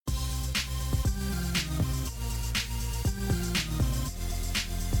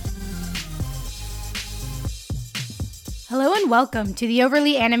Hello and welcome to the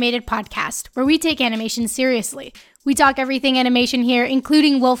Overly Animated Podcast, where we take animation seriously. We talk everything animation here,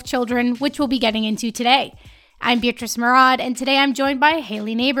 including Wolf Children, which we'll be getting into today. I'm Beatrice Murad, and today I'm joined by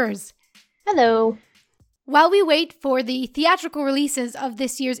Haley Neighbors. Hello. While we wait for the theatrical releases of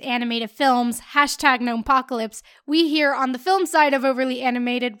this year's animated films, #Gnomepocalypse, we here on the film side of Overly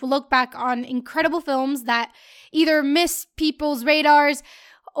Animated will look back on incredible films that either miss people's radars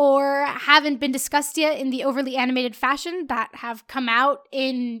or haven't been discussed yet in the overly animated fashion that have come out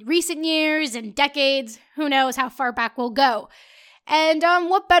in recent years and decades. Who knows how far back we'll go. And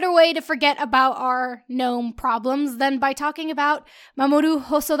what better way to forget about our gnome problems than by talking about Mamoru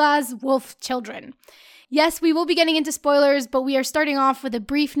Hosoda's Wolf Children. Yes, we will be getting into spoilers, but we are starting off with a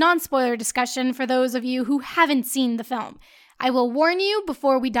brief non-spoiler discussion for those of you who haven't seen the film. I will warn you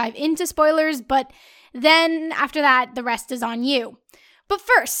before we dive into spoilers, but then after that, the rest is on you. But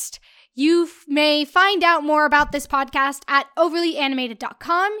first, you may find out more about this podcast at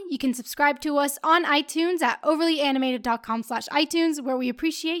overlyanimated.com. You can subscribe to us on iTunes at overlyanimated.com/iTunes, where we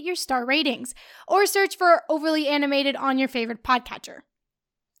appreciate your star ratings, or search for Overly Animated on your favorite podcatcher.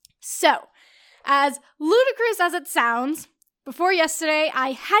 So, as ludicrous as it sounds, before yesterday,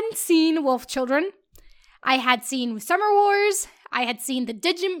 I hadn't seen Wolf Children. I had seen Summer Wars. I had seen the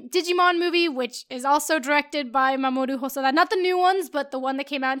Digimon movie, which is also directed by Mamoru Hosoda. Not the new ones, but the one that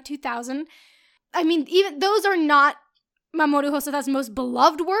came out in 2000. I mean, even those are not Mamoru Hosoda's most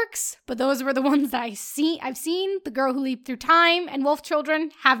beloved works, but those were the ones that I've seen. The Girl Who Leaped Through Time and Wolf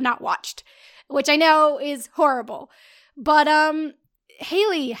Children have not watched, which I know is horrible. But,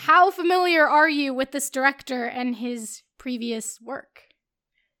 Haley, how familiar are you with this director and his previous work?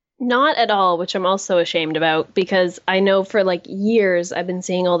 Not at all, which I'm also ashamed about, because I know for years I've been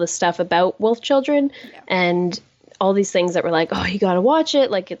seeing all this stuff about Wolf Children and all these things that were like, oh, you gotta watch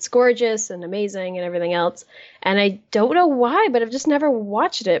it, it's gorgeous and amazing and everything else. And I don't know why, but I've just never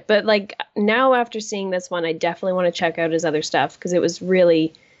watched it. But now after seeing this one, I definitely want to check out his other stuff, because it's a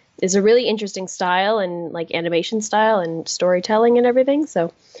really interesting style and animation style and storytelling and everything.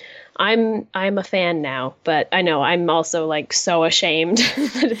 So I'm a fan now, but I know I'm also so ashamed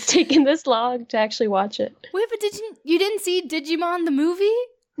that it's taken this long to actually watch it. Wait, but you didn't see Digimon the movie?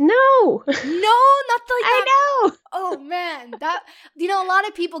 No. No, not that. I know. Oh man, that a lot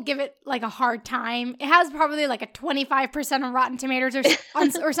of people give it a hard time. It has probably a 25% on Rotten Tomatoes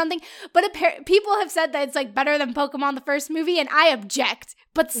or something. But people have said that it's better than Pokemon the first movie, and I object.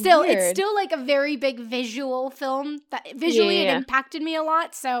 But still, Weird. It's still a very big visual film that visually it impacted me a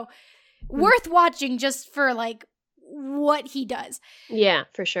lot. So worth watching just for what he does. Yeah,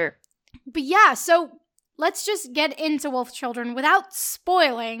 for sure. But yeah, so let's just get into Wolf Children without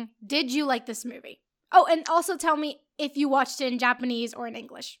spoiling. Did you like this movie? Oh, and also tell me if you watched it in Japanese or in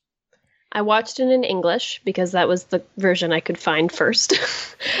English. I watched it in English because that was the version I could find first.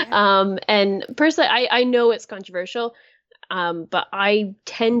 Yeah. And personally, I know it's controversial, but I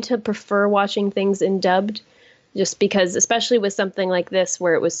tend to prefer watching things in dubbed, just because, especially with something like this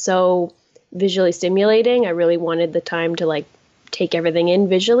where it was so visually stimulating, I really wanted the time to take everything in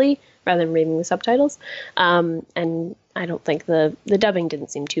visually rather than reading the subtitles. And I don't think the dubbing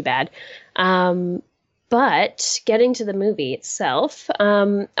didn't seem too bad. But getting to the movie itself,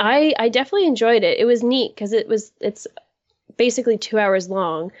 I definitely enjoyed it. It was neat because it's basically 2 hours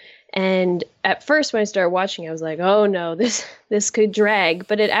long. And at first when I started watching, I was like, oh no, this could drag,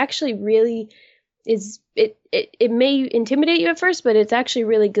 but it actually really is. It may intimidate you at first, but it's actually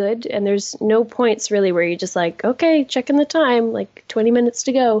really good. And there's no points really where you're just okay, checking the time, 20 minutes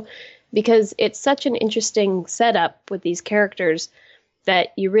to go, because it's such an interesting setup with these characters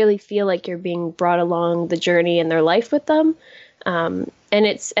that you really feel like you're being brought along the journey in their life with them. And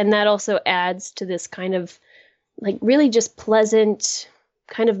that also adds to this kind of really just pleasant,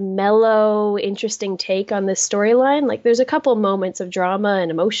 kind of mellow, interesting take on this storyline. There's a couple moments of drama and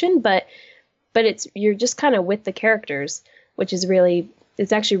emotion, but you're just kind of with the characters, which is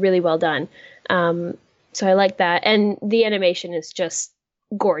it's actually really well done. So I like that. And the animation is just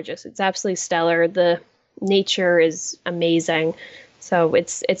gorgeous. It's absolutely stellar. The nature is amazing. So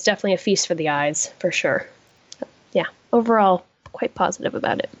it's definitely a feast for the eyes, for sure. Yeah, overall, quite positive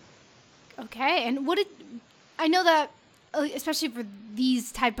about it. Okay, and I know that, especially for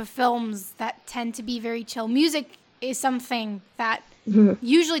these type of films that tend to be very chill, music is something that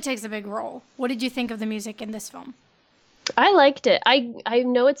usually takes a big role. What did you think of the music in this film? I liked it. I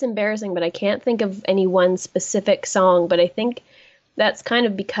know it's embarrassing, but I can't think of any one specific song, but I think that's kind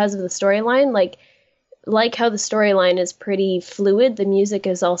of because of the storyline. Like how the storyline is pretty fluid, the music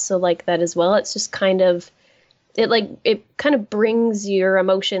is also like that as well. It's just kind of, it kind of brings your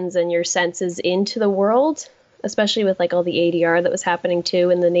emotions and your senses into the world especially with like all the ADR that was happening too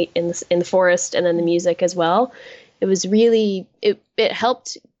in the forest, and then the music as well. It was really it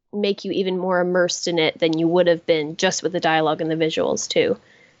helped make you even more immersed in it than you would have been just with the dialogue and the visuals too.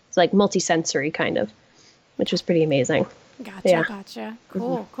 It's like multi-sensory kind of, which was pretty amazing. Gotcha.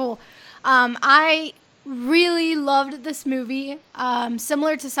 Cool, cool. I really loved this movie.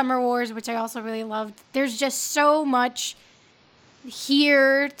 Similar to Summer Wars, which I also really loved. There's just so much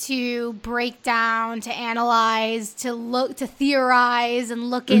here to break down, to analyze, to look, to theorize and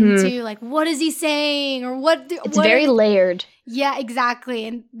look into, like, what is he saying, or it's very layered. Yeah, exactly.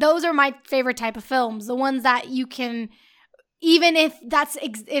 And those are my favorite type of films, the ones that you can, even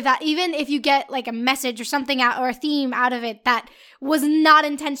if you get like a message or something out, or a theme out of it that was not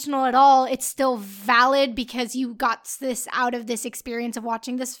intentional at all, it's still valid because you got this out of this experience of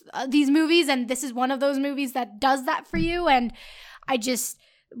watching these movies, and this is one of those movies that does that for you. And I just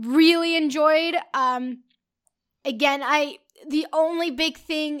really enjoyed. Again, the only big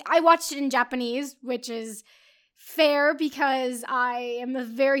thing, I watched it in Japanese, which is fair because I am a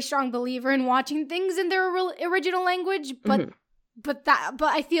very strong believer in watching things in their original language. But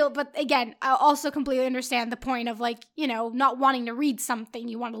again, I also completely understand the point of, like, you know, not wanting to read something,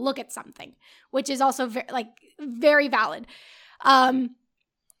 you want to look at something, which is also very valid.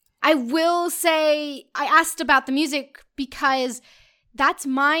 I will say I asked about the music because that's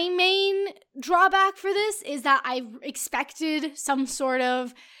my main drawback for this, is that I expected some sort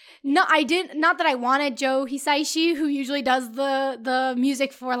of, not that I wanted Joe Hisaishi, who usually does the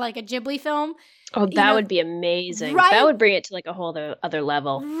music for like a Ghibli film. Oh, that would be amazing. Right? That would bring it to like a whole other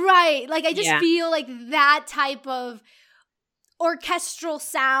level. Right. Like, I just feel like that type of orchestral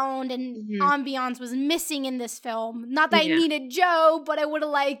sound and ambiance was missing in this film. Not that I needed Joe, but I would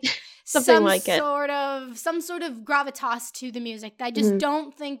have liked some sort of gravitas to the music that I just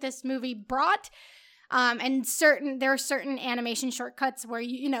don't think this movie brought. And there are certain animation shortcuts where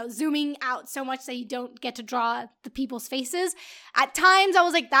you know, zooming out so much that you don't get to draw the people's faces. At times I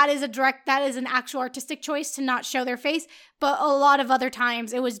was like, that is an actual artistic choice to not show their face. But a lot of other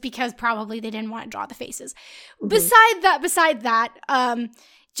times it was because probably they didn't want to draw the faces. Beside that,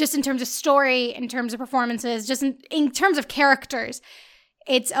 just in terms of story, in terms of performances, just in terms of characters,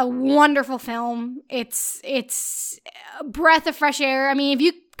 it's a wonderful film. It's a breath of fresh air. I mean, if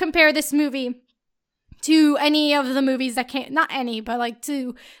you compare this movie to any of the movies that not any, but like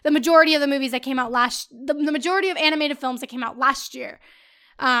to the majority of the movies that came out the majority of animated films that came out last year,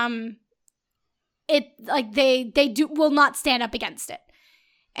 will not stand up against it.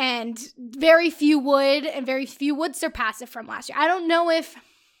 And very few would surpass it from last year. I don't know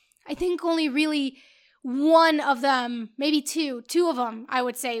I think only really one of them, maybe two of them, I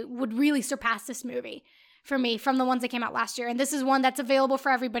would say, would really surpass this movie for me from the ones that came out last year. And this is one that's available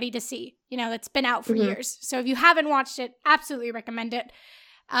for everybody to see, you know, that's been out for years. So if you haven't watched it, absolutely recommend it.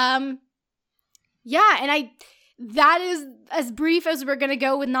 And that is as brief as we're going to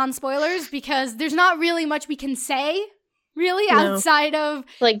go with non-spoilers, because there's not really much we can say really outside of,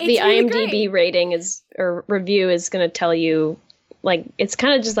 like, the IMDb rating or review is going to tell you, like, it's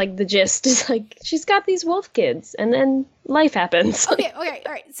kind of just like the gist is like, she's got these wolf kids and then life happens. Okay, all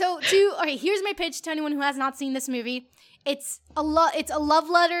right. So here's my pitch to anyone who has not seen this movie. It's a love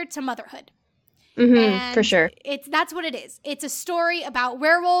letter to motherhood. For sure. That's what it is. It's a story about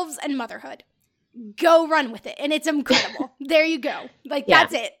werewolves and motherhood. Go run with it. And it's incredible. There you go. Like,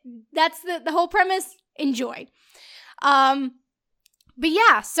 that's it. That's the whole premise. Enjoy. But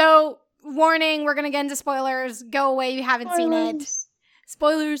yeah, so warning, we're going to get into spoilers. Go away if you haven't seen it.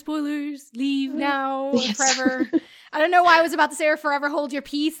 Spoilers. Leave now or forever. I don't know why I was about to say or forever hold your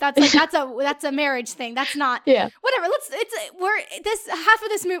peace. That's a marriage thing. That's not. Yeah. Whatever.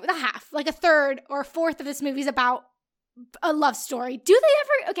 Like a third or a fourth of this movie is about a love story. Do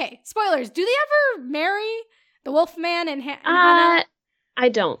they ever? Okay, spoilers. Do they ever marry the Wolfman and Hannah? I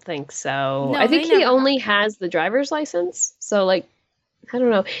don't think so. No, I think he only has the driver's license. So, like, I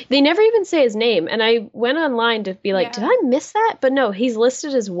don't know. They never even say his name. And I went online to be like, did I miss that? But no, he's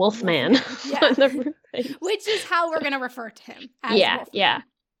listed as Wolfman. Which is how we're going to refer to him as Wolfman. Yeah.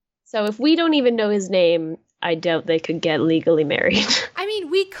 So if we don't even know his name, I doubt they could get legally married. I mean,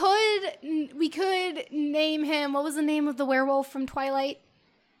 we could name him, what was the name of the werewolf from Twilight?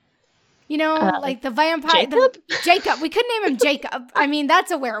 You know, like the vampire. Jacob. We could name him Jacob. I mean,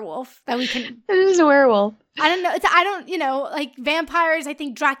 that's a werewolf that we can. It is a werewolf. I don't know. Like vampires, I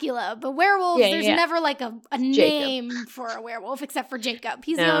think Dracula. But werewolves, there's never like a name for a werewolf except for Jacob.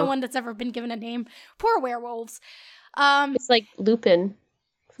 He's the only one that's ever been given a name. Poor werewolves. It's like Lupin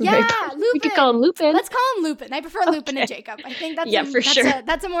Yeah, Lupin. We could call him Lupin. Let's call him Lupin. I prefer Lupin to Jacob. I think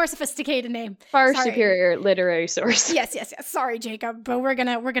that's a more sophisticated name. Far superior literary source. Yes. Sorry, Jacob, but we're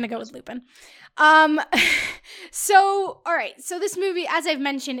gonna go with Lupin. So all right. So this movie, as I've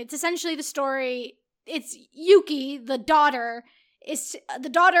mentioned, it's essentially the story. It's Yuki, the daughter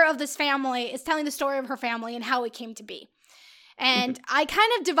of this family, is telling the story of her family and how it came to be. And I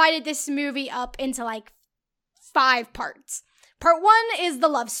kind of divided this movie up into like 5 parts. Part 1 is the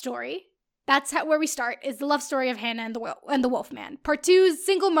love story. That's where we start, is the love story of Hannah and the Wolfman. Part 2 is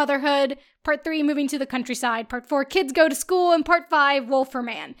single motherhood. Part 3, moving to the countryside. Part 4, kids go to school. And Part 5, wolf or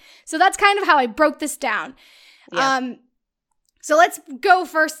man. So that's kind of how I broke this down. Yeah. So let's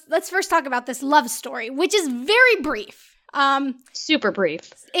first talk about this love story, which is very brief. Super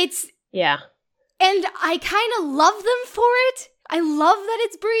brief. And I kind of love them for it. I love that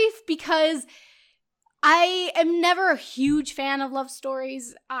it's brief because I am never a huge fan of love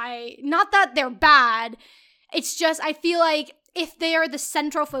stories. Not that they're bad. It's just I feel like if they are the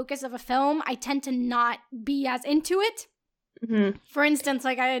central focus of a film, I tend to not be as into it. Mm-hmm. For instance,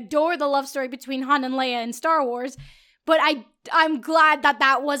 like I adore the love story between Han and Leia in Star Wars, but I'm glad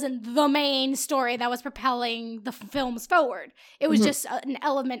that wasn't the main story that was propelling the films forward. It was just an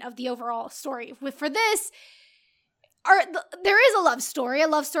element of the overall story. For this, there is a love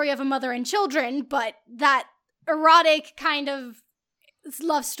story of a mother and children, but that erotic kind of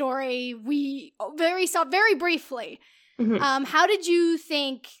love story we saw very briefly. Mm-hmm. How did you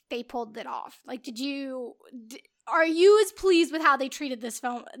think they pulled it off? Like, are you as pleased with how they treated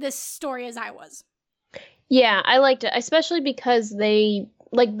this story as I was? Yeah, I liked it, especially because the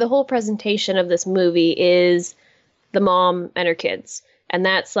whole presentation of this movie is the mom and her kids. And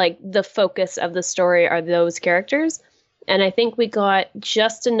that's like the focus of the story are those characters. And I think we got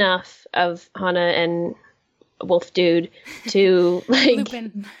just enough of Hannah and Wolf Dude to like...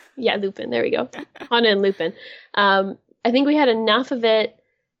 Lupin. Yeah, Lupin. There we go. Hannah and Lupin. I think we had enough of it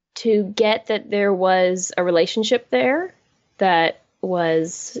to get that there was a relationship there that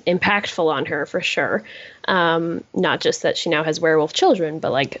was impactful on her for sure. Not just that she now has werewolf children,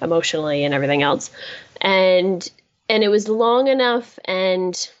 but like emotionally and everything else. And it was long enough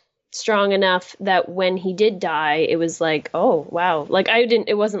and strong enough that when he did die, it was like, oh wow. Like I didn't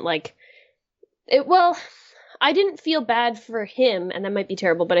feel bad for him, and that might be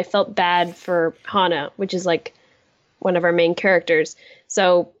terrible, but I felt bad for Hannah, which is like one of our main characters.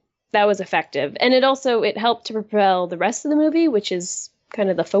 So that was effective. And it helped to propel the rest of the movie, which is kind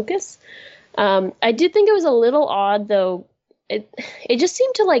of the focus. I did think it was a little odd, though. It just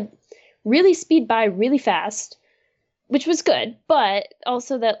seemed to like really speed by really fast, which was good. But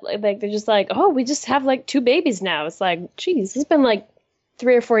also that like they're just like, oh, we just have like 2 babies now. It's like, geez, it's been like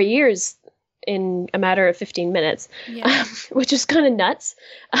 3 or 4 years in a matter of 15 minutes, which is kind of nuts.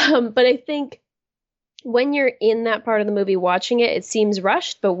 But I think when you're in that part of the movie watching it, it seems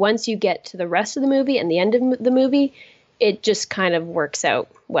rushed, but once you get to the rest of the movie and the end of the movie, it just kind of works out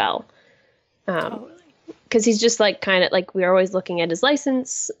well. Because he's just like kind of like we're always looking at his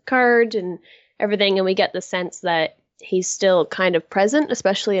license card and everything, and we get the sense that he's still kind of present,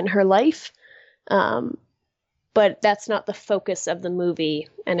 especially in her life. But that's not the focus of the movie,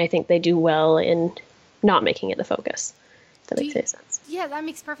 and I think they do well in not making it the focus. If that makes any sense. Yeah, that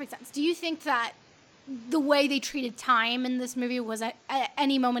makes perfect sense. Do you think that the way they treated time in this movie was at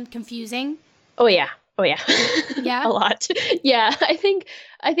any moment confusing? Oh yeah. Yeah. A lot. Yeah. I think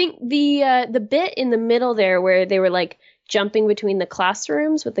the bit in the middle there where they were like jumping between the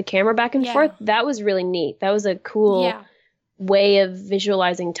classrooms with the camera back and forth, that was really neat. That was a cool way of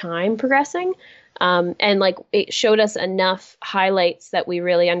visualizing time progressing. And like it showed us enough highlights that we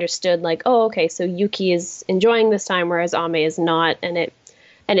really understood like, oh, okay, so Yuki is enjoying this time whereas Ame is not, and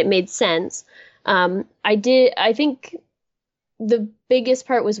it made sense. I think the biggest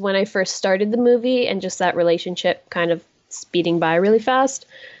part was when I first started the movie and just that relationship kind of speeding by really fast,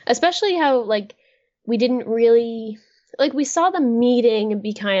 especially how like we didn't really like, we saw them meeting and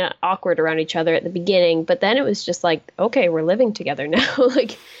be kind of awkward around each other at the beginning, but then it was just like, okay, we're living together now.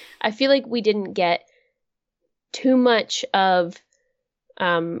 Like, I feel like we didn't get too much of,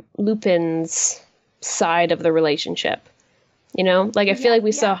 Lupin's side of the relationship, you know, like I feel like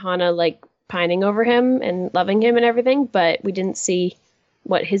we saw Hannah like pining over him and loving him and everything, but we didn't see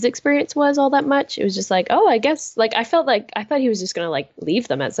what his experience was all that much. It was just like, oh, I guess, like I thought he was just gonna like leave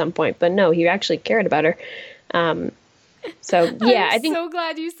them at some point, but no, he actually cared about her. So yeah, I think so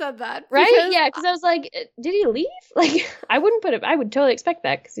glad you said that, right? Yeah, because I was like, did he leave? Like I would totally expect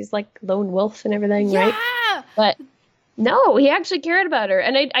that because he's like lone wolf and everything, right? But no, he actually cared about her,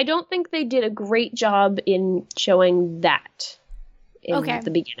 and I don't think they did a great job in showing that. in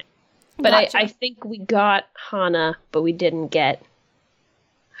the beginning. But Gotcha. I think we got Hana, but we didn't get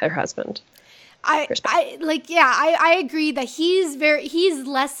her husband. I agree that he's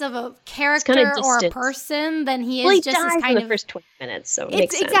less of a character or a person than he is well, he just dies as kind in the of first 20 minutes, so it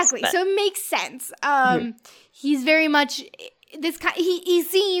makes sense. Exactly. So it makes sense. He's very much this kind. He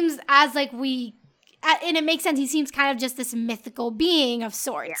seems as like and it makes sense. He seems kind of just this mythical being of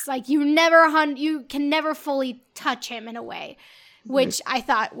sorts. Yeah. Like you can never fully touch him in a way, which I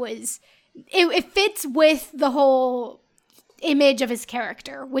thought was it fits with the whole image of his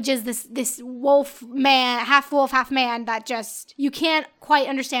character, which is this wolf man, half wolf, half man that just you can't quite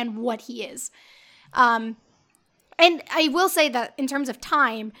understand what he is. And I will say that in terms of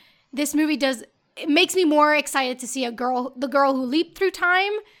time, this movie it makes me more excited to see the girl who leaped through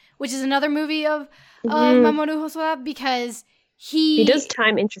time, which is another movie of Mamoru Hosoda, because he does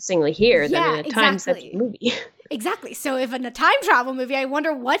time interestingly here than in a time-centric movie. Exactly. So if in a time travel movie, I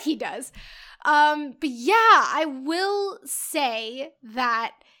wonder what he does. But yeah, I will say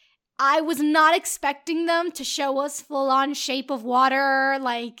that I was not expecting them to show us full-on Shape of Water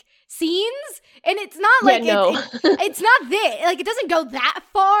like scenes, and it's not like it's not this. Like it doesn't go that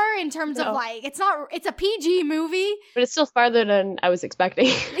far in terms of like it's a PG movie, but it's still farther than I was expecting.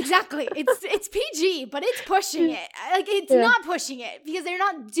 Exactly, it's PG, but it's pushing it. Like it's not pushing it because they're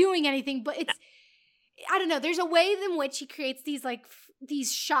not doing anything, but it's. I don't know. There's a way in which he creates these like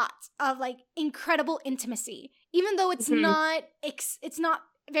these shots of like incredible intimacy, even though it's not it's not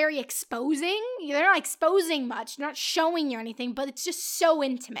very exposing. They're not exposing much, not showing you anything, but it's just so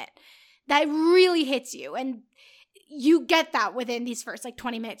intimate that it really hits you, and you get that within these first like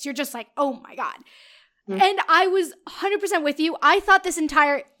 20 minutes. You're just like, oh my god. And I was 100% with you. I thought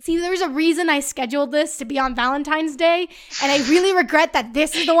there's a reason I scheduled this to be on Valentine's Day, and I really regret that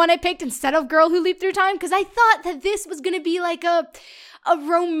this is the one I picked instead of Girl Who Leaped Through Time, because I thought that this was going to be like a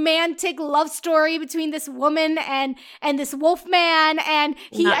romantic love story between this woman and this wolf man, and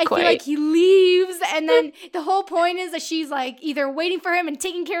I feel like he leaves, and then the whole point is that she's like either waiting for him and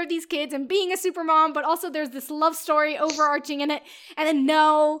taking care of these kids and being a super mom, but also there's this love story overarching in it, and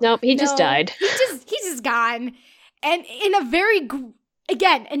then he just died. He's just gone. And in a very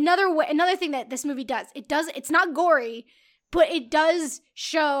again another thing that this movie does, it's not gory, but it does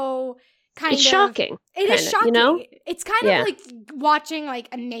show it's shocking. It is shocking. You know? It's kind of like watching like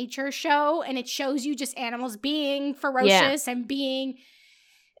a nature show, and it shows you just animals being ferocious and being,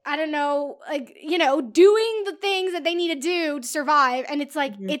 I don't know, like, you know, doing the things that they need to do to survive. And it's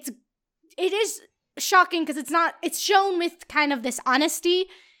like, it is shocking because it's shown with kind of this honesty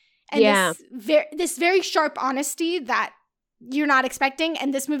and this very sharp honesty that you're not expecting.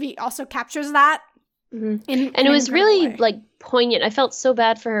 And this movie also captures that. And it was really like poignant. I felt so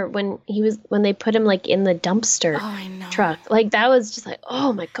bad for her when they put him like in the dumpster truck. Like that was just like,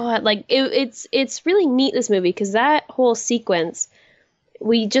 oh my god. Like it's really neat, this movie, because that whole sequence,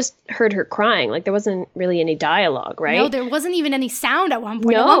 we just heard her crying. Like there wasn't really any dialogue, right? No, there wasn't even any sound at one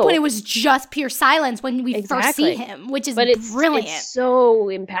point. At one point it was just pure silence when we first see him, which is brilliant. It's so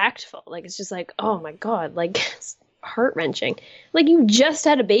impactful. Like it's just like, oh my god, like it's heart-wrenching. Like you just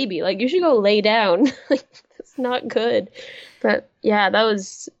had a baby. Like you should go lay down. Like that's not good. But that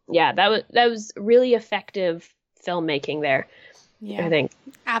was really effective filmmaking there. I think.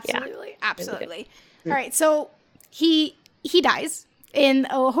 Absolutely. Absolutely. All right, so he dies in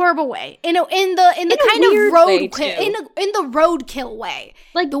a horrible way. In the kind of roadkill way.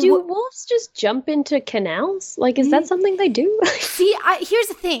 Like, do wolves just jump into canals? Like, is that something they do? See, here's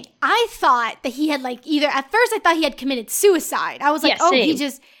the thing. I thought that he had like at first I thought he had committed suicide. I was like,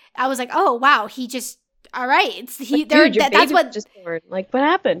 I was like, oh wow, he just. All right, that's what just born. Like, what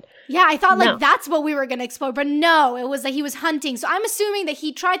happened? Yeah, I thought like that's what we were gonna explore, but no, it was that he was hunting. So I'm assuming that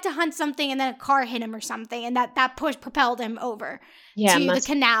he tried to hunt something and then a car hit him or something, and that propelled him over to the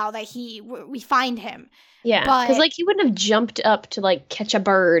canal that we find him. Yeah, because like he wouldn't have jumped up to like catch a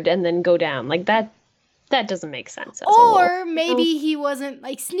bird and then go down like that. That doesn't make sense. Or maybe he wasn't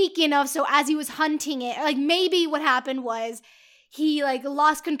like sneaky enough. So as he was hunting it, like maybe what happened was. He like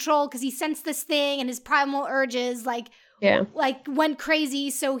lost control because he sensed this thing and his primal urges like went crazy.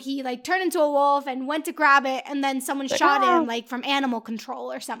 So he like turned into a wolf and went to grab it, and then someone shot him like from animal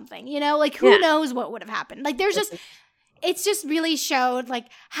control or something. You know, like who knows what would have happened? Like it's just really showed like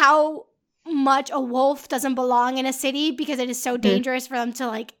how much a wolf doesn't belong in a city because it is so dangerous for them to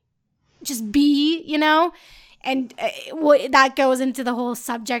like just be, you know, and that goes into the whole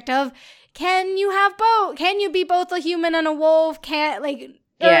subject of. Can you be both a human and a wolf?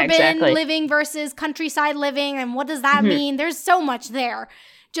 Urban living versus countryside living, and what does that mean? There's so much there,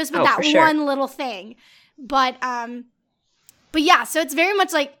 just with one little thing. But But yeah, so it's very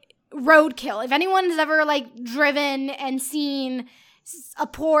much like roadkill. If anyone has ever like driven and seen a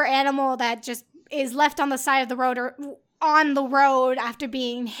poor animal that just is left on the side of the road or on the road after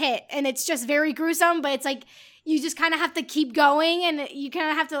being hit, and it's just very gruesome, but it's like you just kind of have to keep going, and you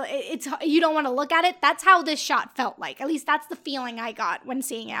kind of have to, it's, you don't want to look at it. That's how this shot felt like. At least that's the feeling I got when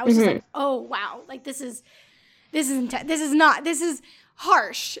seeing it. I was just like, oh wow, like this is intense. This is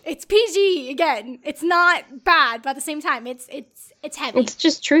harsh. It's PG again. It's not bad, but at the same time, it's heavy. It's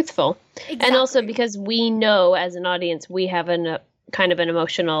just truthful. Exactly. And also because we know as an audience, we have a kind of an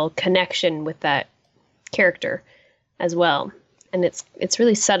emotional connection with that character as well. And it's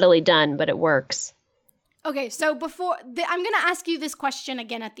really subtly done, but it works. Okay, so I'm going to ask you this question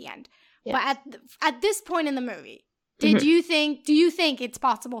again at the end. Yes. But at this point in the movie, do you think it's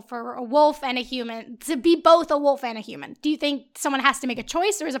possible for a wolf and a human to be both a wolf and a human? Do you think someone has to make a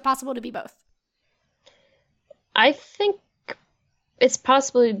choice, or is it possible to be both? I think it's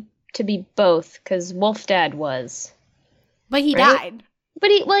possible to be both, because Wolf Dad was. But he died.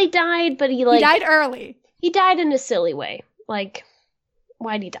 But he died, but he died early. He died in a silly way. Like,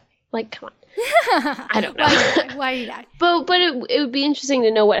 why'd he die? Like, come on. I don't know. Why did he die? But it would be interesting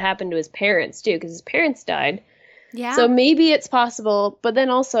to know what happened to his parents, too, because his parents died. Yeah. So maybe it's possible, but then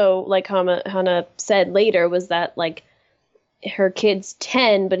also, like Hannah said later, was that, like, her kid's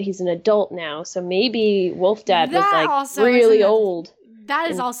 10, but he's an adult now, so maybe Wolf Dad was, like, really old.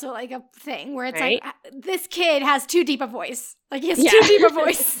 That is also, like, a thing where it's right? like, this kid has too deep a voice. Like, he has too deep a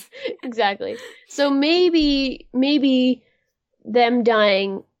voice. Exactly. So maybe them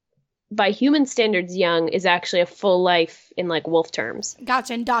dying by human standards young is actually a full life in, like, wolf terms.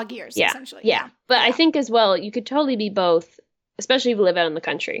 Gotcha, in dog years, essentially. Yeah. But I think as well, you could totally be both, especially if you live out in the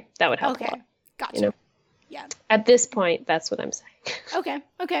country. That would help a lot. Gotcha. You know? Yeah. At this point, that's what I'm saying.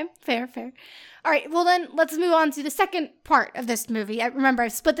 Okay. Fair. All right, well then, let's move on to the second part of this movie. Remember,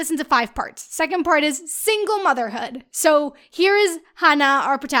 I've split this into 5 parts. Second part is single motherhood. So here is Hannah,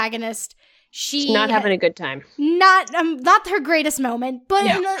 our protagonist. She's not having a good time. Not her greatest moment, but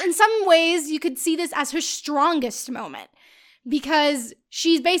in some ways, you could see this as her strongest moment. Because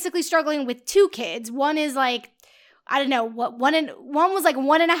she's basically struggling with 2 kids. One is like, I don't know, one was like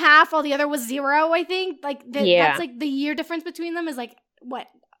 1.5, while the other was 0, I think. Like, that's like the year difference between them is like, what?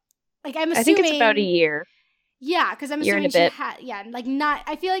 Like, I'm assuming. I think it's about a year. Yeah, because I'm assuming she had, like, not,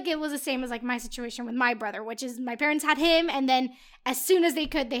 I feel like it was the same as, like, my situation with my brother, which is my parents had him, and then as soon as they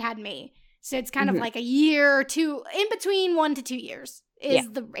could, they had me. So it's kind of like a year or 2, in between 1 to 2 years is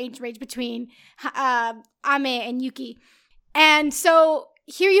the age range between Ame and Yuki. And so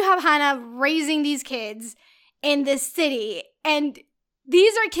here you have Hannah raising these kids in this city, and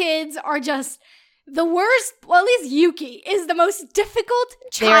these kids are just the worst. Well, at least Yuki is the most difficult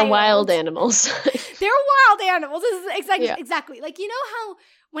child. They're wild animals. They're wild animals. This is exactly. Like, you know how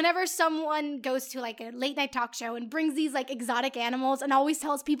whenever someone goes to like a late night talk show and brings these like exotic animals and always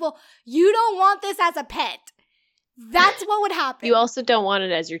tells people, you don't want this as a pet. That's what would happen. You also don't want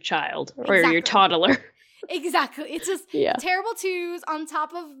it as your child or your toddler. Exactly. It's just terrible twos on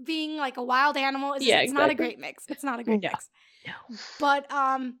top of being like a wild animal. It's not a great mix. It's not a great mix. No. But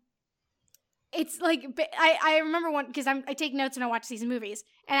it's like, I remember one, because I take notes when I watch these movies,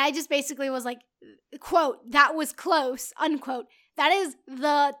 and I just basically was like, quote, that was close, unquote. That is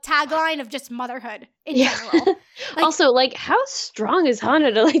the tagline of just motherhood in general. Like, also, like, how strong is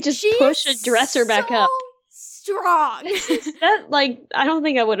Hannah to like just push a dresser back up? Strong. That, like, I don't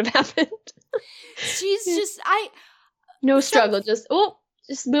think that would have happened. She's just, no struggle, just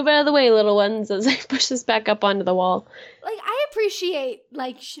move out of the way, little ones, as I push this back up onto the wall. Like, I appreciate,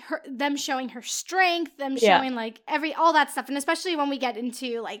 like, them showing her strength, them showing, like, all that stuff, and especially when we get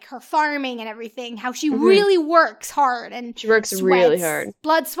into, like, her farming and everything, how she really works hard, and she works really hard.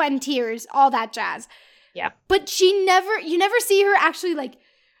 Blood, sweat, and tears, all that jazz. Yeah. But you never see her actually, like,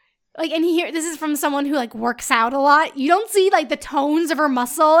 and here, this is from someone who, like, works out a lot. You don't see, like, the tones of her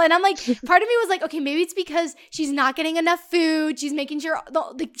muscle. And I'm like, part of me was like, okay, maybe it's because she's not getting enough food. She's making sure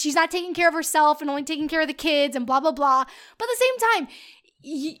she's not taking care of herself and only taking care of the kids and blah, blah, blah. But at the same time,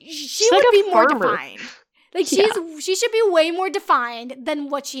 she would be more defined. Like, she should be way more defined than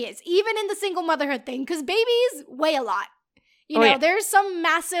what she is, even in the single motherhood thing, because babies weigh a lot. You know, there's some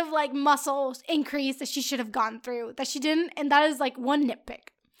massive, like, muscle increase that she should have gone through that she didn't. And that is, like, one nitpick.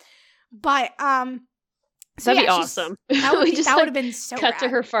 But so that'd be awesome. That would have been so cut rad. to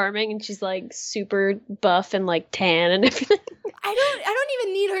her farming, and she's like super buff and like tan and everything. I don't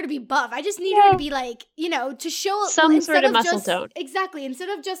even need her to be buff. I just need her to be like, you know, to show some sort of muscle tone. Exactly.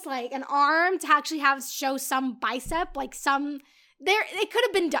 Instead of just like an arm, to actually show some bicep, like some it could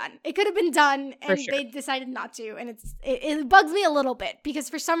have been done. It could have been done, and they decided not to. And it bugs me a little bit because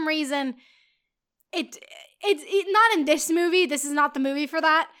for some reason, it's not in this movie. This is not the movie for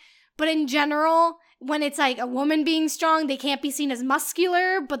that. But in general, when it's like a woman being strong, they can't be seen as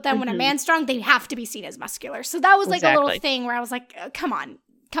muscular. But then when a man's strong, they have to be seen as muscular. So that was like a little thing where I was like, come on.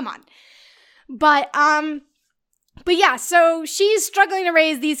 But yeah, so she's struggling to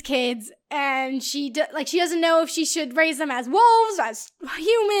raise these kids, and she doesn't know if she should raise them as wolves, as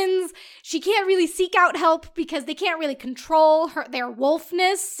humans. She can't really seek out help because they can't really control their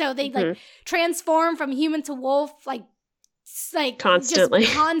wolfness, so they like transform from human to wolf like constantly.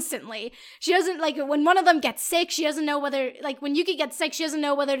 Just constantly. She doesn't like when one of them gets sick, she doesn't know whether like when Yuki gets sick, she doesn't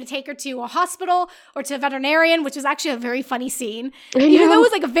know whether to take her to a hospital or to a veterinarian, which is actually a very funny scene. Even though it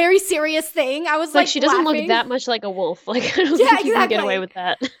was like a very serious thing. I was like she doesn't laughing. look that much like a wolf. Like I don't think you can get away with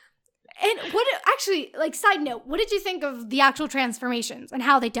that. And side note, what did you think of the actual transformations and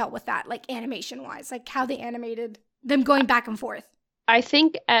how they dealt with that, like animation wise, like how they animated them going back and forth? I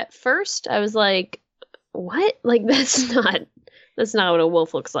think at first I was like, what? Like that's not what a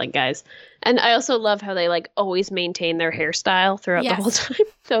wolf looks like, guys. And I also love how they like always maintain their hairstyle throughout the whole time.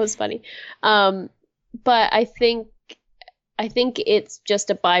 That was funny. But I think it's just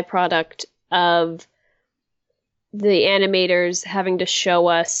a byproduct of the animators having to show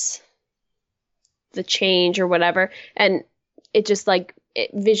us the change or whatever, and it just like it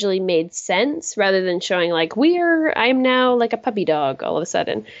visually made sense rather than showing like I'm now like a puppy dog all of a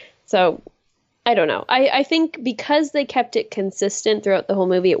sudden. So I don't know. I think because they kept it consistent throughout the whole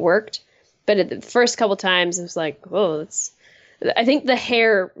movie, it worked. But at the first couple times, it was like, oh, I think the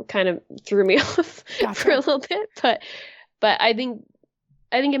hair kind of threw me off for a little bit. But I think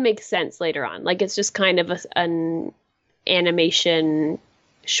it makes sense later on. Like it's just kind of an animation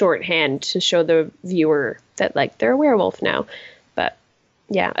shorthand to show the viewer that like they're a werewolf now. But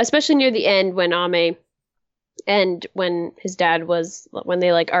yeah, especially near the end when Ame and when his dad when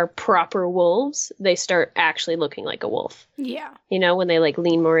they like are proper wolves, they start actually looking like a wolf. Yeah. You know, when they like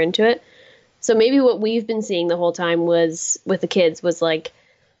lean more into it. So maybe what we've been seeing the whole time was with the kids was like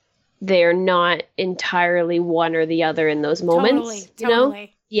they're not entirely one or the other in those moments. You know?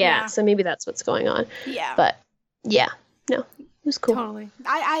 Yeah. So maybe that's what's going on. Yeah. But yeah, no, it was cool. Totally.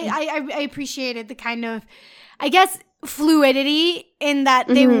 I appreciated the kind of, I guess, fluidity in that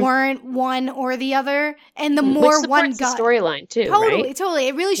they weren't one or the other, and the more one got storyline too. Totally.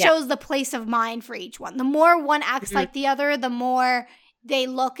 It really shows the place of mind for each one. The more one acts like the other, the more they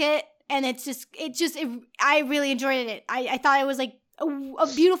look it, and I really enjoyed it. I thought it was like a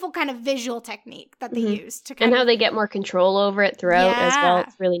beautiful kind of visual technique that they used to and how they get more control over it throughout as well.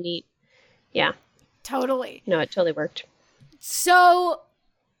 It's really neat. Yeah, totally. No, it totally worked. So,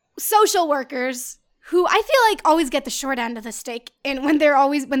 social workers, who I feel like always get the short end of the stick, and when they're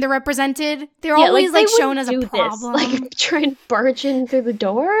represented, they're always like shown as a problem. Like trying to barge in through the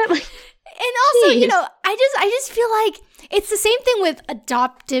door. Like, and also, you know, I just feel like it's the same thing with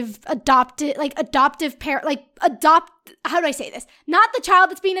how do I say this? Not the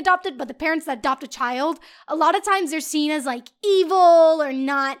child that's being adopted, but the parents that adopt a child. A lot of times they're seen as like evil or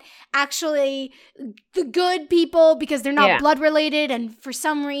not actually the good people because they're not blood related, and for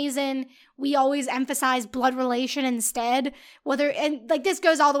some reason we always emphasize blood relation instead. And like this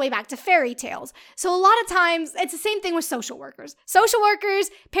goes all the way back to fairy tales. So a lot of times it's the same thing with social workers. Social workers,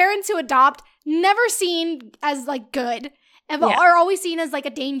 parents who adopt, never seen as like good, are always seen as like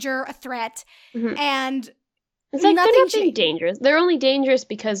a danger, a threat, and it's like they're not being dangerous. They're only dangerous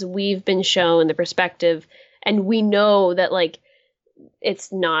because we've been shown the perspective, and we know that like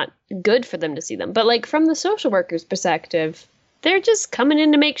it's not good for them to see them. But like from the social worker's perspective, they're just coming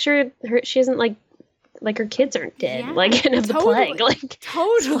in to make sure she isn't like her kids aren't dead, like and have the plague. Like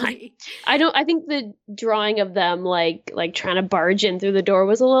totally. I think the drawing of them like trying to barge in through the door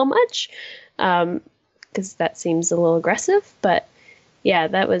was a little much, because that seems a little aggressive. But yeah,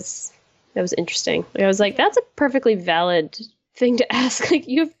 that was interesting. I was like, that's a perfectly valid thing to ask. Like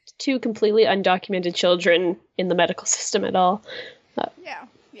you have two completely undocumented children in the medical system at all.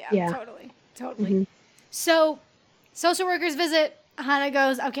 Yeah. Totally. So, social workers visit. Hana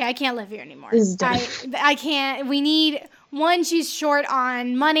goes, okay, I can't live here anymore. I can't. We need one. She's short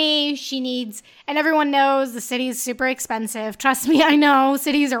on money. She needs, and everyone knows the city is super expensive. Trust me, I know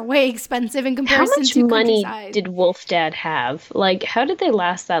cities are way expensive in comparison to countryside. How much money did Wolf Dad have? Like, how did they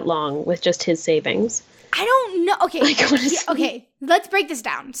last that long with just his savings? I don't know. Okay, okay, let's break this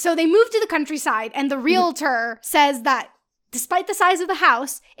down. So they moved to the countryside, and the realtor says that despite the size of the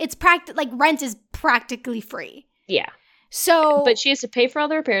house, it's rent is practically free. Yeah. So, but she has to pay for all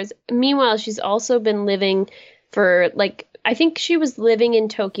the repairs. Meanwhile, she's also been living for like I think she was living in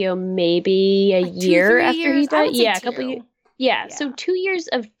Tokyo maybe a Like 2, year 3 after he years? I died. would say Yeah, a couple 2. years. Yeah, Yeah. so 2 years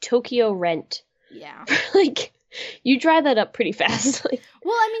of Tokyo rent. Yeah. Like, you dry that up pretty fast. Like,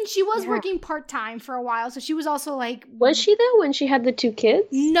 Well, I mean, she was Yeah. working part-time for a while, so she was also like... was she though when she had the 2 kids?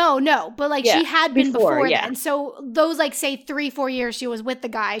 No, but like Yeah, she had been before yeah. then. So those like say 3-4 years she was with the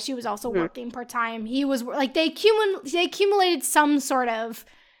guy, she was also working part-time. He was like they accumulated some sort of...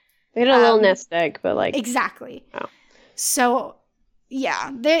 They had a little nest egg, but like... Exactly. Oh. So,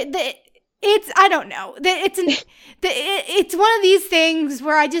 yeah, it's I don't know. It's one of these things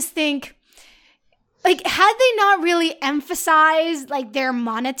where I just think, like, had they not really emphasized like their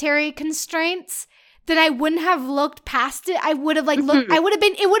monetary constraints, then I wouldn't have looked past it. I would have like looked. It would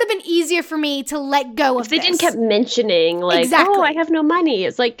have been easier for me to let go of If they this. didn't keep mentioning like, Exactly. oh, I have no money.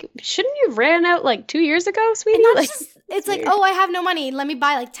 It's like, shouldn't you have ran out like 2 years ago, sweetie? And Like, that's just, it's like, oh, I have no money. Let me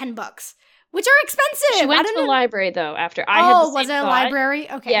buy like $10, which are expensive. she went I to don't the know. library though. After I had the same was it a thought. library?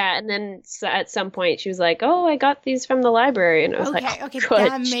 Okay. Yeah, and then at some point she was like, "Oh, I got these from the library," and I was Okay. like, Okay. "Good,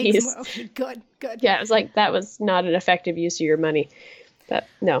 That makes jeez." more. Okay. Good. Yeah, it was like that was not an effective use of your money. But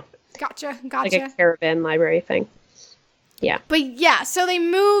no, Gotcha. like a caravan library thing. Yeah, But yeah, so they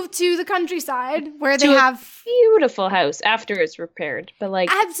move to the countryside where they To a have beautiful house after it's repaired. But like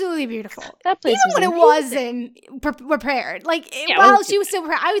absolutely beautiful. that place Even when was it wasn't repaired, like Yeah, it while was she was still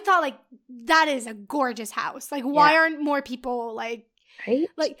prepared, I thought like that is a gorgeous house. Like, why Yeah. aren't more people like? right.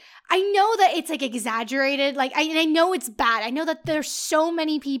 Like, I know that it's like exaggerated. Like, I know it's bad. I know that there's so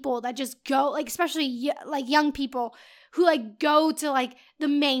many people that just go, like, especially like young people who like go to like the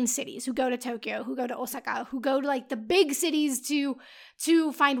main cities, who go to Tokyo, who go to Osaka, who go to like the big cities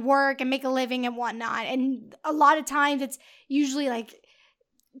to find work and make a living and whatnot. And a lot of times it's usually like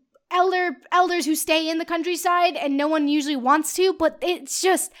elders who stay in the countryside and no one usually wants to, but it's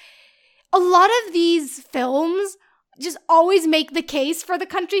just a lot of these films just always make the case for the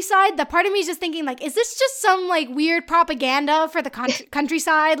countryside. The part of me is just thinking like, is this just some like weird propaganda for the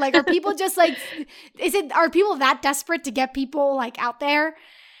countryside? Like, are people just like, are people that desperate to get people like out there?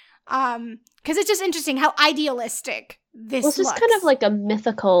 Because it's just interesting how idealistic this Well, it's just looks. kind of like a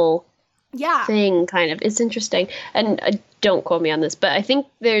mythical yeah. thing, kind of. It's interesting. And don't quote me on this, but I think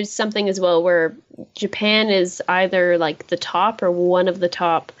there's something as well where Japan is either like the top or one of the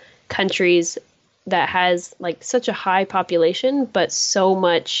top countries that has like such a high population, but so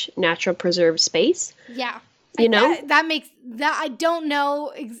much natural preserved space. Yeah. You know? That makes that, I don't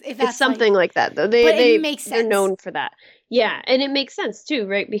know if that's It's something like that, though. but it makes They're sense. known for that. Yeah, and it makes sense too,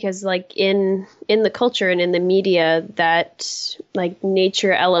 right? Because like in the culture and in the media, that like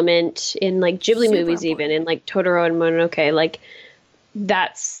nature element in like Ghibli Super movies, even important. in like Totoro and Mononoke, like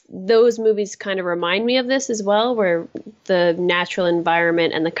those movies kind of remind me of this as well, where the natural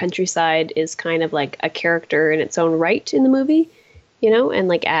environment and the countryside is kind of like a character in its own right in the movie, you know, and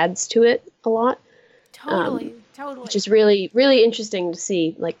like adds to it a lot. Totally. Which is really, really interesting to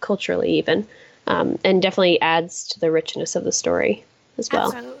see, like culturally even, and definitely adds to the richness of the story as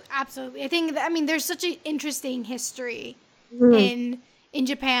well. Absolutely. I think that, I mean, there's such an interesting history Mm-hmm. in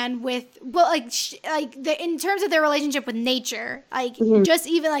Japan with, well, like in terms of their relationship with nature, like Mm-hmm. just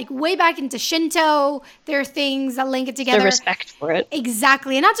even like way back into Shinto, there are things that link it The together. respect for it.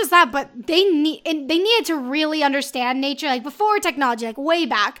 Exactly. And not just that, but they needed to really understand nature, like before technology, like way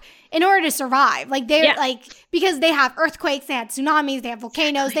back, in order to survive. Like they're Yeah. like, because they have earthquakes, they have tsunamis, they have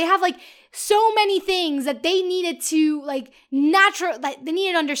volcanoes, they have like so many things that they needed to like they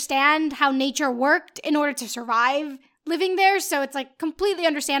needed to understand how nature worked in order to survive living there. So it's like completely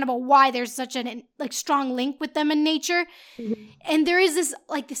understandable why there's such an like strong link with them in nature. Mm-hmm. And there is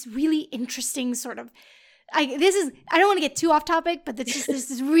this really interesting sort of, I don't want to get too off topic, but this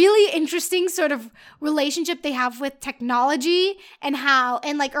is really interesting sort of relationship they have with technology and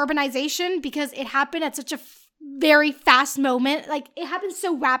like urbanization, because it happened at such a very fast moment. Like it happened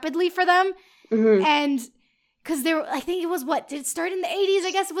so rapidly for them. Mm-hmm. And because I think it was did it start in the 80s?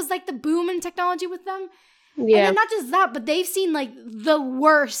 I guess it was like the boom in technology with them. And Yeah. then not just that, but they've seen like the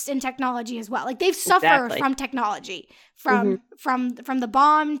worst in technology as well. Like they've suffered Exactly. from technology, from the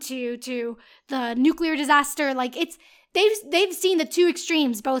bomb to the nuclear disaster. Like they've seen the two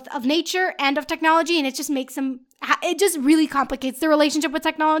extremes, both of nature and of technology, and it just makes them. It just really complicates their relationship with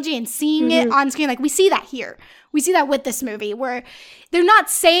technology, and seeing it on screen. Like we see that here. We see that with this movie, where they're not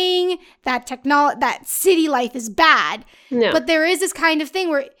saying that that city life is bad, No. but there is this kind of thing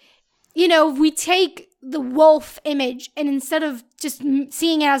where, you know, we take the wolf image, and instead of just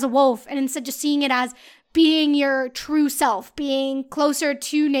seeing it as a wolf, and instead just seeing it as being your true self, being closer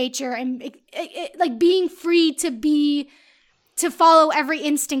to nature, and like being free to to follow every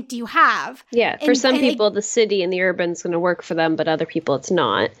instinct you have. Yeah, for some people, the city and the urban's going to work for them, but other people, it's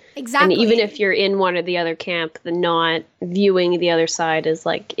not. Exactly. And even if you're in one or the other camp, the not viewing the other side is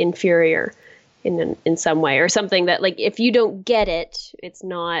like inferior in some way, or something that, like, if you don't get it, it's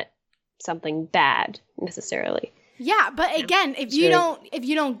not something bad necessarily. Yeah, but again, if you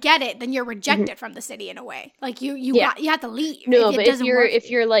don't get it, then you're rejected from the city in a way. Like you have to leave. No, but if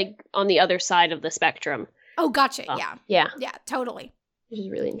you're like on the other side of the spectrum. Oh, gotcha. Yeah, totally. Which is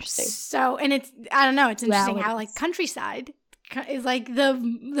really interesting. So, and it's, I don't know, it's interesting how like countryside is like the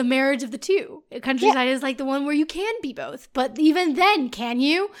marriage of the two. Countryside is like the one where you can be both, but even then, can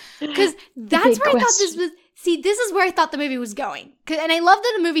you? Because that's where I thought this was. See, this is where I thought the movie was going. And I love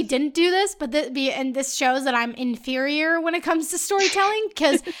that the movie didn't do this, and this shows that I'm inferior when it comes to storytelling,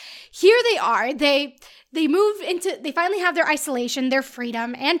 because here they are. They finally have their isolation, their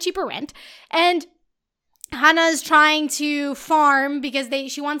freedom, and cheaper rent. And Hannah is trying to farm because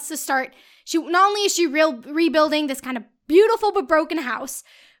she wants to start. Not only is she rebuilding this kind of beautiful but broken house,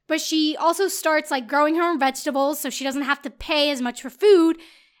 but she also starts like growing her own vegetables so she doesn't have to pay as much for food,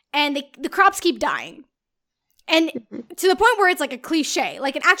 and the crops keep dying. And to the point where it's like a cliche,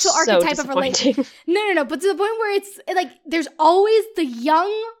 like an actual archetype of relationship. No, but to the point where it's like there's always the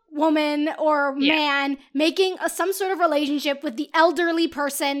young woman or man making some sort of relationship with the elderly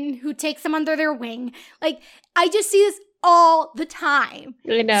person who takes them under their wing. Like, I just see this all the time.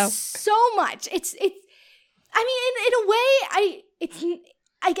 I know. So much. It's I mean, in a way,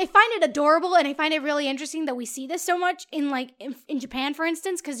 I find it adorable, and I find it really interesting that we see this so much in Japan, for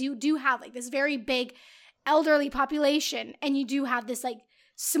instance, because you do have like this very big elderly population, and you do have this like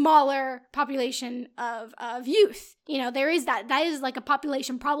smaller population of youth. You know, there is that is like a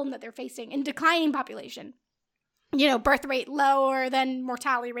population problem that they're facing, and declining population. You know, birth rate lower than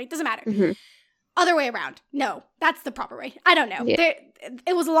mortality rate, doesn't matter. Mm-hmm. Other way around. No, that's the proper way. I don't know. Yeah.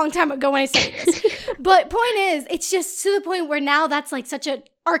 It was a long time ago when I studied this. But point is, it's just to the point where now that's like such an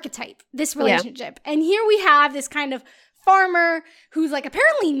archetype, this relationship. Yeah. And here we have this kind of farmer who's like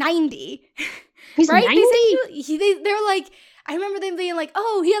apparently 90. He's right? 90? They say they're like, I remember them being like,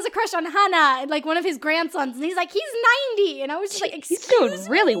 oh, he has a crush on Hannah, and like one of his grandsons, and he's like, he's 90. And I was just like, he's doing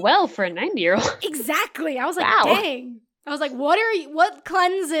really well for a 90-year-old. Exactly. I was like, wow. Dang. I was like, what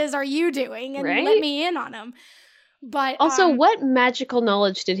cleanses are you doing? And let me in on them. But also, what magical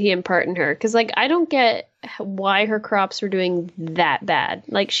knowledge did he impart in her? Because like, I don't get why her crops were doing that bad.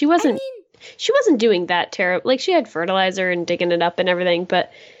 Like, she wasn't doing that terrible. Like, she had fertilizer and digging it up and everything,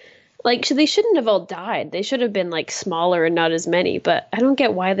 but like, they shouldn't have all died. They should have been like smaller and not as many. But I don't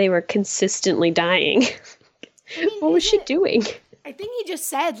get why they were consistently dying. I mean, what was she doing? I think he just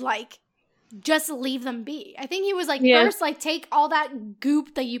said like, just leave them be. I think he was like, first, like, take all that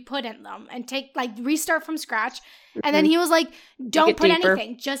goop that you put in them and restart from scratch. Mm-hmm. And then he was like, don't put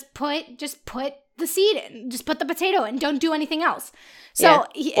anything. Just put the seed in. Just put the potato in. Don't do anything else. So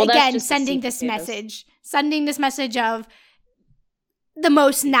again, sending this message of the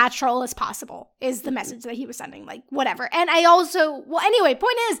most natural as possible is the message that he was sending, like, whatever. And I also, anyway,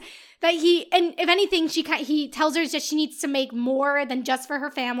 point is that and if anything, he tells her that she needs to make more than just for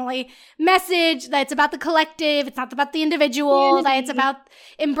her family. Message that it's about the collective, it's not about the individual, that it's about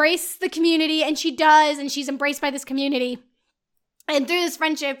embrace the community, and she does, and she's embraced by this community. And through this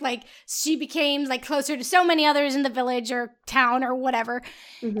friendship, like, she became, like, closer to so many others in the village or town or whatever.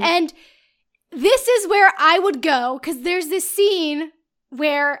 Mm-hmm. And this is where I would go, because there's this scene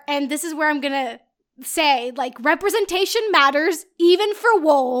where, and this is where I'm going to say, like, representation matters even for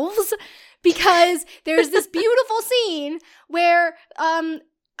wolves, because there's this beautiful scene where Ame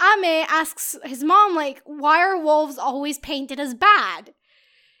asks his mom, like, why are wolves always painted as bad?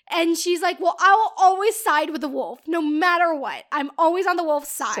 And she's like, well, I will always side with the wolf, no matter what. I'm always on the wolf's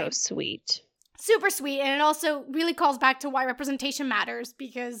side. So sweet. Super sweet. And it also really calls back to why representation matters,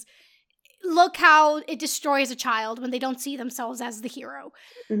 because look how it destroys a child when they don't see themselves as the hero.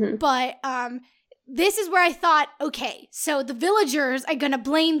 Mm-hmm. But this is where I thought, okay, so the villagers are going to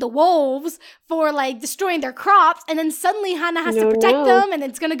blame the wolves for, like, destroying their crops, and then suddenly Hannah has to protect them, and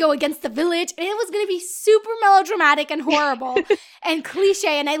it's going to go against the village, and it was going to be super melodramatic and horrible and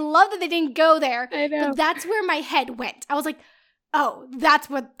cliche, and I love that they didn't go there. I know. But that's where my head went. I was like, oh, that's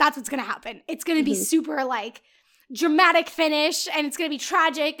what's going to happen. It's going to be super, like, dramatic finish, and it's going to be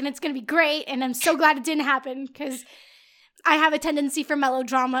tragic, and it's going to be great, and I'm so glad it didn't happen, because I have a tendency for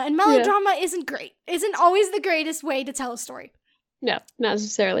melodrama, and melodrama isn't always the greatest way to tell a story. No, not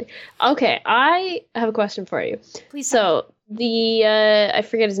necessarily. Okay, I have a question for you. Please. So, I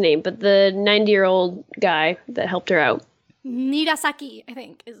forget his name, but the 90-year-old guy that helped her out. Nirasaki, I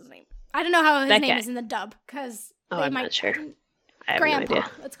think, is his name. I don't know how his name is in the dub, because I'm not sure. I have Grandpa. no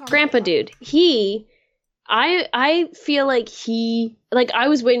idea. Let's call him Grandpa dude. I feel like I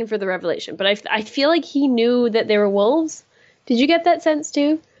was waiting for the revelation, but I feel like he knew that they were wolves. Did you get that sense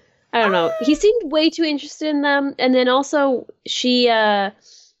too? I don't know. He seemed way too interested in them. And then also Hannah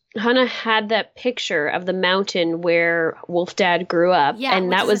had that picture of the mountain where Wolf Dad grew up. Yeah,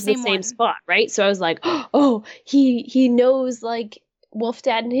 and that was the same spot, right? So I was like, oh, he knows like Wolf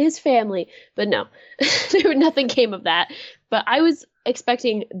Dad and his family. But no, nothing came of that. But I was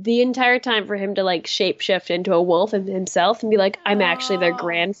expecting the entire time for him to like shapeshift into a wolf himself and be like, I'm actually their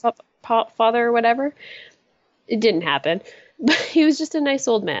grandfather or whatever. It didn't happen. But he was just a nice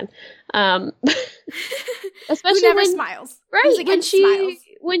old man. Especially who never smiles. Right.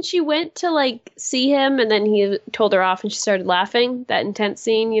 When she went to like see him and then he told her off and she started laughing, that intense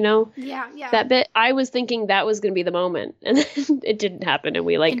scene, you know? Yeah. That bit, I was thinking that was going to be the moment. And then it didn't happen and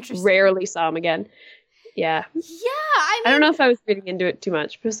we like rarely saw him again. Yeah. Yeah. I don't know if I was reading into it too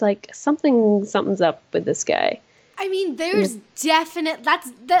much, but it was like something's up with this guy. I mean, there's definite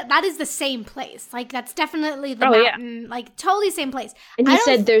that is the same place. Like that's definitely the mountain, like totally same place. And he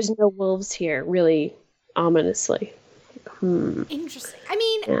said there's no wolves here, really ominously. Interesting. I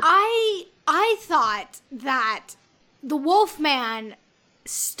mean, I thought that the wolf man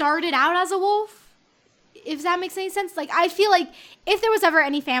started out as a wolf, if that makes any sense. Like I feel like if there was ever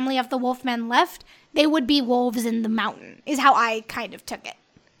any family of the wolfmen left, they would be wolves in the mountain, is how I kind of took it,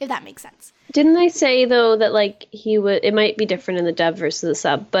 if that makes sense. Didn't I say, though, that, like, it might be different in the dub versus the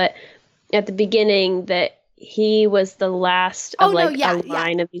sub, but at the beginning that he was the last of, a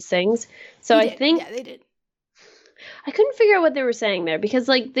line of these things. So I think... Yeah, they did. I couldn't figure out what they were saying there, because,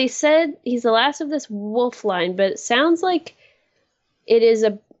 like, they said he's the last of this wolf line, but it sounds like it is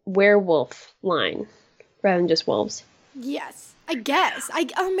a werewolf line, rather than just wolves. Yes, I guess.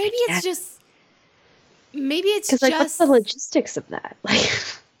 Or maybe it's just... Maybe it's just... Because, like, what's the logistics of that? Like...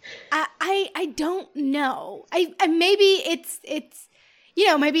 I don't know. Maybe it's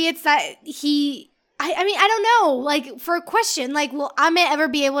maybe it's that he. I mean, I don't know. Like for a question, like, will Ame ever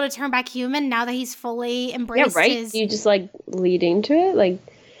be able to turn back human now that he's fully embraced? Yeah, right. You just like lead into it. Like,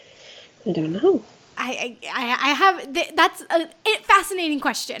 I don't know. I have that's a fascinating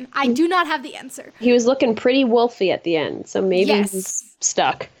question. I do not have the answer. He was looking pretty wolfy at the end, so maybe he's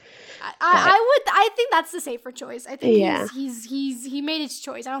stuck. I think that's the safer choice. I think he made his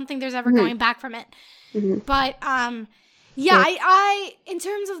choice. I don't think there's ever going back from it. Mm-hmm. But I in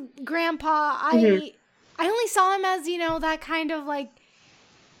terms of Grandpa, I only saw him as, that kind of like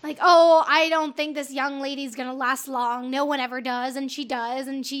oh, I don't think this young lady's gonna last long. No one ever does, and she does,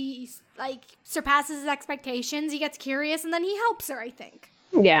 and she like surpasses his expectations. He gets curious, and then he helps her, I think.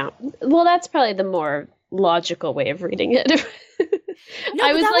 Yeah. Well, that's probably the more logical way of reading it. No,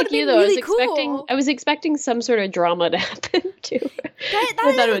 I was like you though. Really I was expecting some sort of drama to happen too. I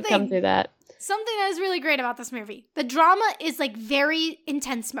thought it would come through that. Something that is really great about this movie. The drama is like very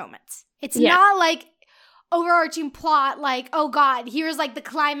intense moments. It's not like overarching plot like, oh God, here's like the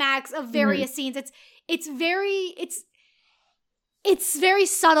climax of various scenes. It's very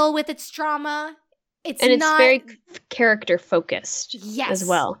subtle with its drama. It's very character focused as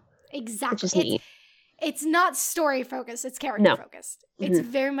well. Exactly. Which is neat. It's not story focused, it's character focused. It's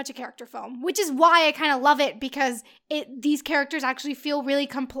very much a character film, which is why I kind of love it, because these characters actually feel really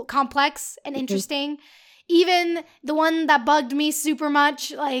complex and interesting. Even the one that bugged me super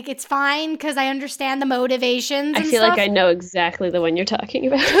much, like, it's fine because I understand the motivations I feel like I know exactly the one you're talking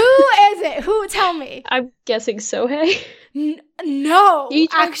about. Who is it? Who? Tell me. I'm guessing Sohei. No,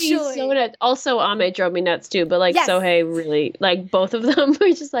 actually. So nuts. Also, Ame drove me nuts too, but like Sohei really, like both of them were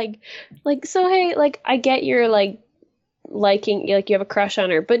just like Sohei, like I get you're like liking, like you have a crush on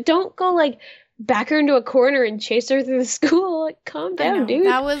her, but don't go like back her into a corner and chase her through the school. Like, calm down, dude.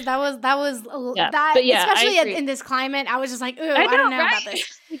 That was especially in this climate. I was just like, ooh, I don't know about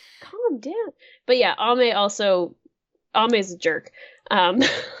this. Like, calm down. But yeah, Ame's a jerk.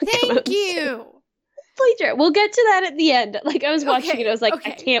 Thank you. We'll get to that at the end. Like, I was watching it, I was like, I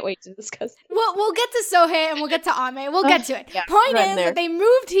can't wait to discuss it. We'll get to Sohei and we'll get to Ame. We'll get to it. Yeah, Point is that they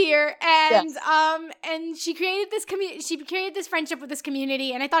moved here and and she created this She created this friendship with this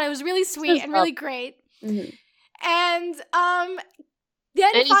community, and I thought it was really sweet and really great. Mm-hmm. And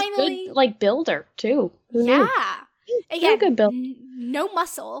then and finally, he's a good, like, builder too. Who knew? Again, a good build. No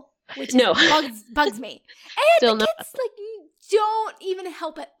muscle, which bugs me. And the kids don't even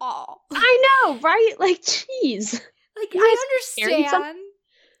help at all. I know, right? Like, jeez. Like,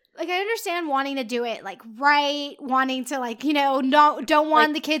 I understand wanting to do it, like, right, wanting to, like, don't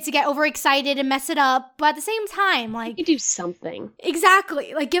want the kids to get overexcited and mess it up, but at the same time, like... You can do something.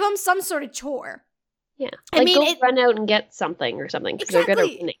 Exactly. Like, give them some sort of chore. Yeah. I Like, mean, go run out and get something or something, because they're good at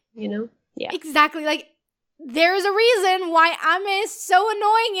exactly. running, you know? Yeah. Exactly. Like, there's a reason why Ame is so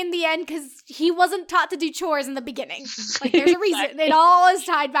annoying in the end, because he wasn't taught to do chores in the beginning. Like, there's a reason. Exactly. It all is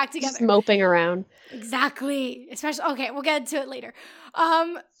tied back together. Just moping around. Exactly. Especially, okay, we'll get into it later.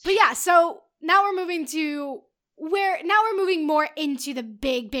 But yeah, so now we're moving more into the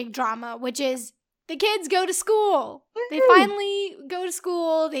big drama, which is the kids go to school. They finally go to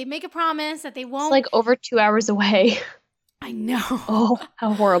school. They make a promise that they won't. It's like over 2 hours away. I know. Oh,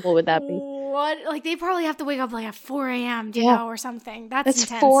 how horrible would that be? What? Like, they probably have to wake up like at 4 a.m. to go or something. That's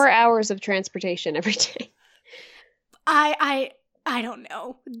intense. 4 hours of transportation every day. I don't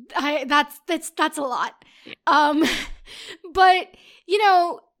know. That's a lot. But you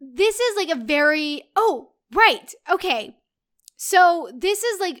know, this is like a very right. Okay. So this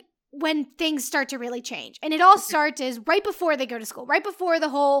is like when things start to really change. And it all starts is right before they go to school. Right before the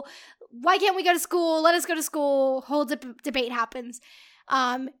whole why can't we go to school? Let us go to school. Whole debate happens.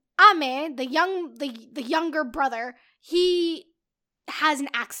 Ame, the younger brother, he has an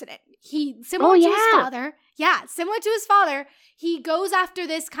accident. Similar to his father. Yeah, similar to his father. He goes after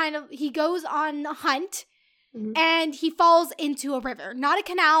he goes on a hunt, and he falls into a river. Not a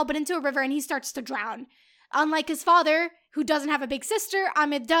canal, but into a river, and he starts to drown. Unlike his father, who doesn't have a big sister,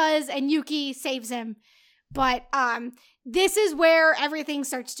 Ame does, and Yuki saves him. But this is where everything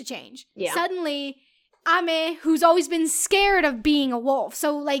starts to change. Yeah. Suddenly, Ame, who's always been scared of being a wolf.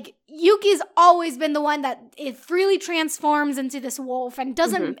 So, like, Yuki's always been the one that it freely transforms into this wolf and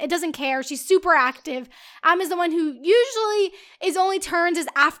doesn't care. She's super active. Ame's the one who usually is only turns is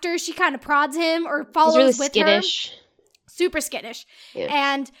after she kind of prods him or follows really with skittish. Her. Super skittish. Yeah.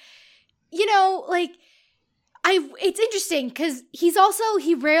 And, you know, like, it's interesting because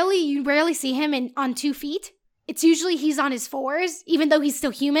you rarely see him on 2 feet. It's usually he's on his 4s, even though he's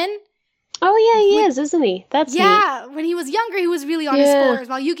still human. Oh, yeah, he is, isn't he? That's neat. When he was younger, he was really on his 4s,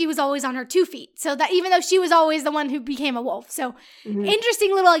 while Yuki was always on her 2 feet. So that even though she was always the one who became a wolf. So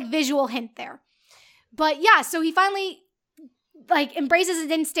interesting little like visual hint there. But yeah, so he finally like embraces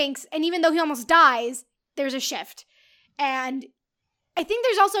his instincts, and even though he almost dies, there's a shift. And I think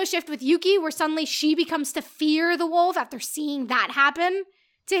there's also a shift with Yuki where suddenly she becomes to fear the wolf after seeing that happen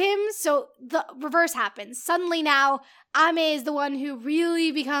to him. So the reverse happens. Suddenly now, Ame is the one who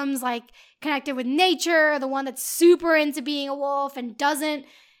really becomes like connected with nature, the one that's super into being a wolf and doesn't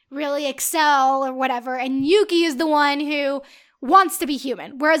really excel or whatever. And Yuki is the one who wants to be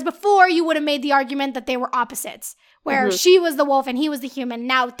human. Whereas before you would have made the argument that they were opposites, where she was the wolf and he was the human.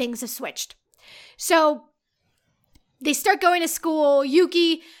 Now things have switched. So they start going to school.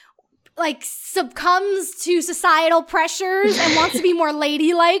 Yuki like succumbs to societal pressures and wants to be more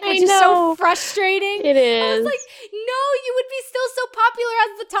ladylike, which is so frustrating. It is. I was like, no, you would be still so popular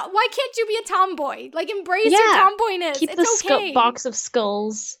as the top. Why can't you be a tomboy? Like, embrace your tomboyness. Keep it's the okay. Box of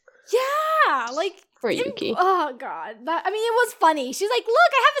skulls. Yeah, like for Yuki. Oh god, it was funny. She's like,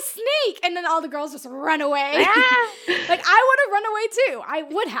 "Look, I have a snake," and then all the girls just run away. Like, I would have run away too. I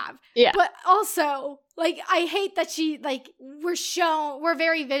would have. Yeah. But also, like, I hate that we're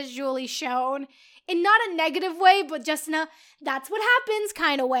very visually shown in not a negative way, but just in a that's what happens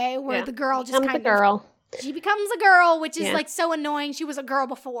kind of way, where the girl just kind of she becomes a girl, which is like so annoying. She was a girl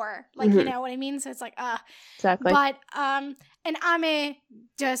before, like you know what I mean. So it's like, exactly. But and Ame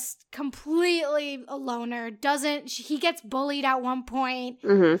just completely a loner. He gets bullied at one point.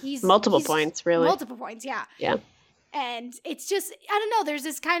 He's multiple points, yeah. Yeah. And it's just, I don't know, there's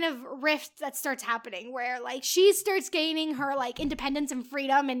this kind of rift that starts happening where, like, she starts gaining her, like, independence and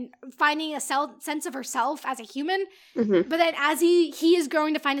freedom and finding a sense of herself as a human. But then as he is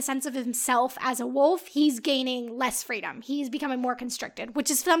growing to find a sense of himself as a wolf, he's gaining less freedom. He's becoming more constricted,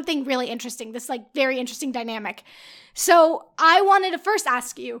 which is something really interesting, this, like, very interesting dynamic. So I wanted to first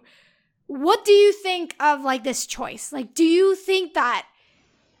ask you, what do you think of, like, this choice? Like, do you think that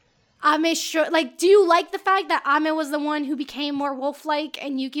Ame do you like the fact that Ame was the one who became more wolf-like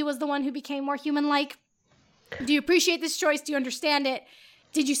and Yuki was the one who became more human-like? Do you appreciate this choice? Do you understand it?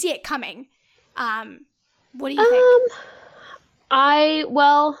 Did you see it coming? What do you think?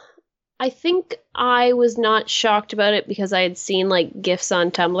 I think I was not shocked about it because I had seen like GIFs on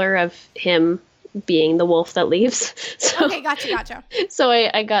Tumblr of him being the wolf that leaves. So, okay, gotcha. So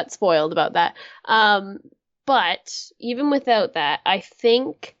I got spoiled about that. But even without that, I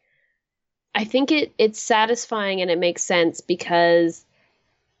think it's satisfying and it makes sense because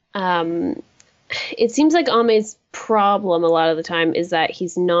it seems like Ame's problem a lot of the time is that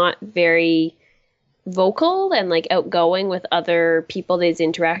he's not very vocal and like outgoing with other people that he's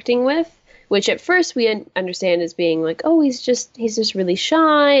interacting with, which at first we understand as being like, oh, he's just really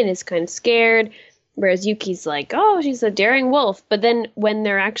shy and is kind of scared. Whereas Yuki's like, oh, she's a daring wolf. But then when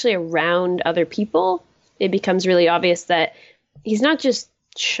they're actually around other people, it becomes really obvious that he's not just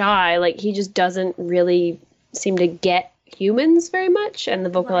shy, like he just doesn't really seem to get humans very much and the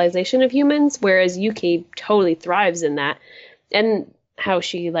vocalization of humans, whereas Yuki totally thrives in that. And how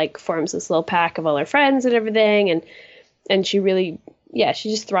she like forms this little pack of all her friends and everything, and she really, yeah, she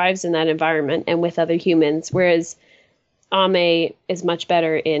just thrives in that environment and with other humans, whereas Ame is much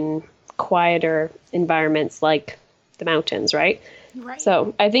better in quieter environments like the mountains, right?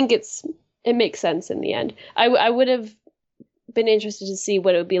 So I think it makes sense in the end. I would have been interested to see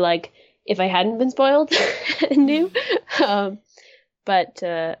what it would be like if I hadn't been spoiled and knew. But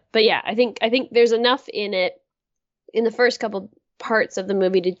yeah, I think there's enough in it in the first couple parts of the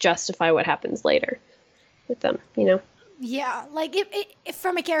movie to justify what happens later with them, you know? Yeah, like it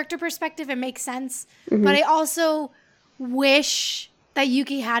from a character perspective, it makes sense. But I also wish that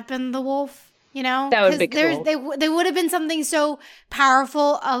Yuki had been the wolf, you know? That would be cool. They would have been something so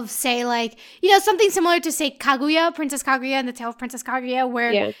powerful of, say, like, you know, something similar to, say, Kaguya, Princess Kaguya and the Tale of Princess Kaguya,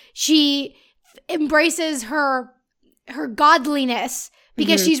 where she embraces her godliness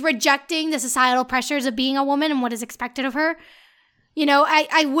because she's rejecting the societal pressures of being a woman and what is expected of her. You know, I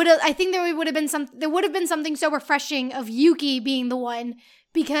think there would have been something so refreshing of Yuki being the one,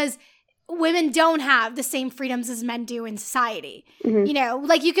 because women don't have the same freedoms as men do in society. You know,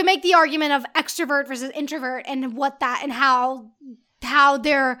 like you can make the argument of extrovert versus introvert and what that and how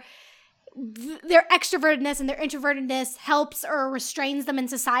their extrovertedness and their introvertedness helps or restrains them in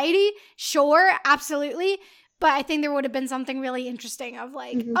society. Sure, absolutely. But I think there would have been something really interesting of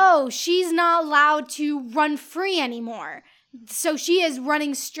like, oh, she's not allowed to run free anymore. So she is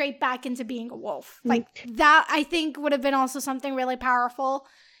running straight back into being a wolf. Like that, I think, would have been also something really powerful,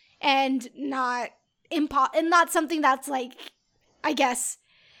 and not something that's like, I guess,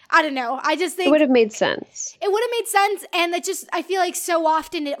 I don't know. I just think it would have made sense. It would have made sense, and it just, I feel like so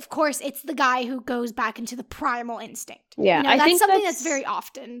often, of course, it's the guy who goes back into the primal instinct. Yeah, you know, that's something that's very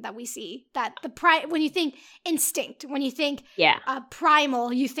often that we see, that when you think instinct, when you think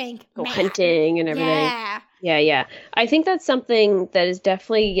primal, you think hunting and everything. Yeah. I think that's something that is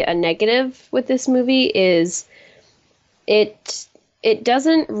definitely a negative with this movie is it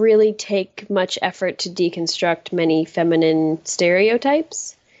doesn't really take much effort to deconstruct many feminine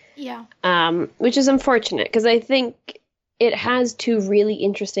stereotypes. Yeah. Which is unfortunate, because I think it has two really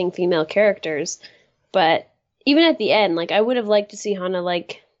interesting female characters, but even at the end, like I would have liked to see Hana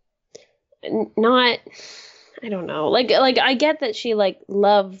like not, I don't know, like I get that she like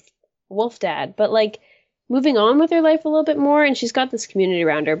loved Wolf Dad, but like moving on with her life a little bit more, and she's got this community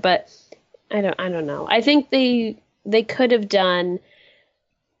around her, but I don't know. I think they could have done.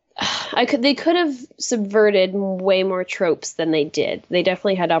 They could have subverted way more tropes than they did. They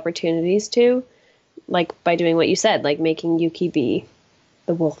definitely had opportunities to, like by doing what you said, like making Yuki be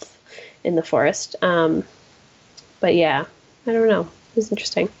the wolf in the forest. But yeah, I don't know. It was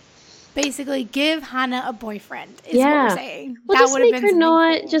interesting. Basically, give Hana a boyfriend is what we're saying. Well, that would make her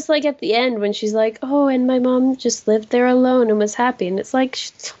not cool. Just like at the end when she's like, oh, and my mom just lived there alone and was happy. And it's like,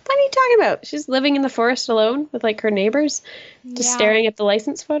 what are you talking about? She's living in the forest alone with like her neighbors, just staring at the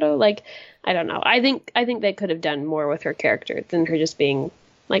license photo. Like, I don't know. I think they could have done more with her character than her just being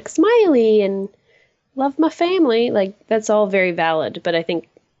like smiley and love my family. Like, that's all very valid. But I think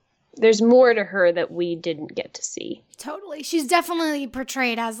there's more to her that we didn't get to see. Totally. She's definitely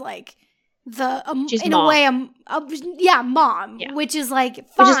portrayed as like she's in mom. A way, mom, which is like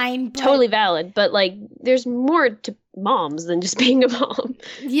fine, but totally valid. But like, there's more to moms than just being a mom.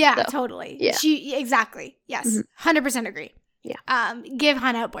 Yeah, so, totally. Yeah, exactly. Yes, 100% agree. Yeah. Give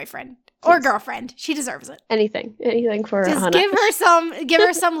Hana a boyfriend or girlfriend. She deserves it. Anything for just Hana. Give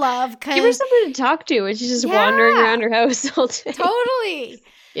her some love. Give her something to talk to, and she's just wandering around her house all day. Totally.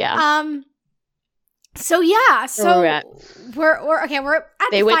 Yeah. So we're at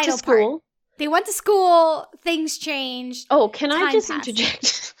they the went final to school. Part. They went to school. Things changed. Oh, can I just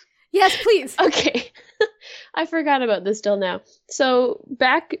interject? Yes, please. Okay. I forgot about this till now. So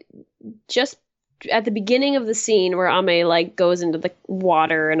back just at the beginning of the scene where Ame like goes into the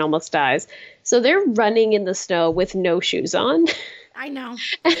water and almost dies. So they're running in the snow with no shoes on. I know.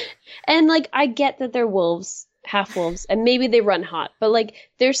 And like I get that they're wolves, half wolves, and maybe they run hot, but like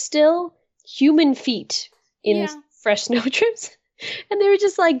they're still human feet in fresh snow drifts. And they were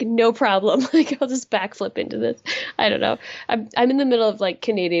just like, no problem. Like, I'll just backflip into this. I don't know. I'm in the middle of like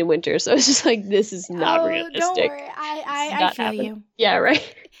Canadian winter, so it's just like, this is not realistic. Don't worry. I feel you. Yeah,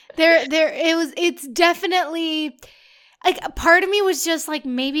 right. It's definitely, like a part of me was just like,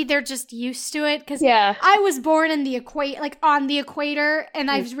 maybe they're just used to it, because Yeah. I was born in the on the equator, and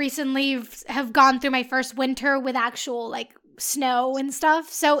I've recently have gone through my first winter with actual like snow and stuff.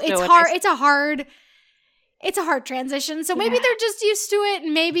 So it's Snow and hard. ice. It's a hard transition. So maybe they're just used to it,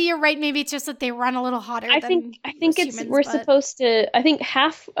 and maybe you're right. Maybe it's just that they run a little hotter. I think it's humans, we're but- supposed to. I think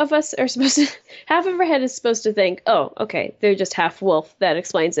half of us are supposed to. Half of our head is supposed to think, oh, okay, they're just half wolf. That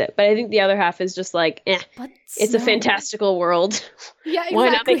explains it. But I think the other half is just like, But it's a snow. fantastical world. Yeah, exactly. Why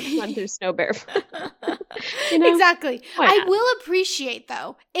not make fun through snow barefoot? You know? Exactly. Why I not? will appreciate,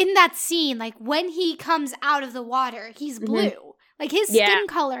 though, in that scene, like when he comes out of the water, he's blue. Like his skin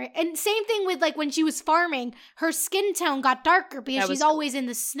color. And same thing with like when she was farming, her skin tone got darker because That was she's always in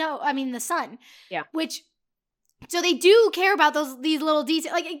the the sun. Yeah. Which, so they do care about these little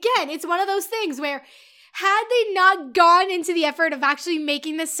details. Like, again, it's one of those things where had they not gone into the effort of actually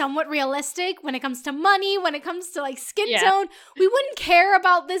making this somewhat realistic when it comes to money, when it comes to like skin tone, we wouldn't care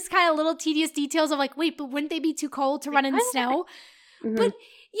about this kind of little tedious details of like, wait, but wouldn't they be too cold to run in the snow? Mhm. But,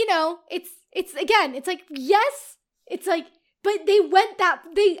 you know, it's again, it's like, yes, it's like, but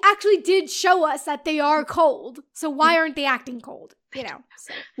they actually did show us that they are cold. So why aren't they acting cold? You know?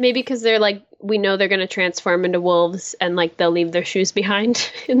 So. Maybe because they're like, we know they're going to transform into wolves, and like they'll leave their shoes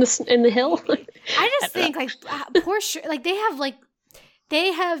behind in the hill. I just think like poor like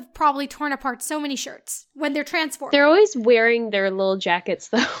they have probably torn apart so many shirts when they're transformed. They're always wearing their little jackets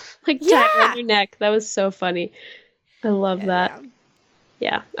though, like tied around their neck. That was so funny. I love that.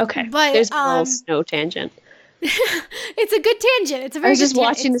 Yeah. Okay. But, there's a little snow tangent. It's a good tangent. It's a very. I was good just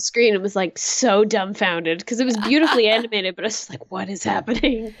watching the screen and was like so dumbfounded because it was beautifully animated, but I was just like, what is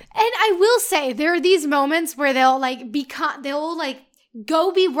happening? And I will say there are these moments where they'll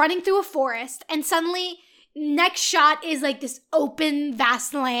go be running through a forest, and suddenly next shot is like this open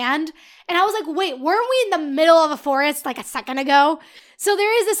vast land, and I was like, wait, weren't we in the middle of a forest like a second ago? So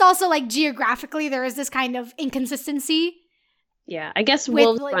there is this also like geographically there is this kind of inconsistency. Yeah, I guess With,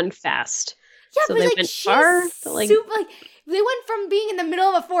 wolves like- run fast. Yeah, So but they like went she's far, but, like- super, like they went from being in the middle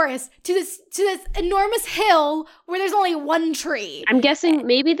of a forest to this enormous hill where there's only one tree. I'm guessing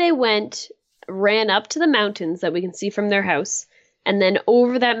maybe they ran up to the mountains that we can see from their house, and then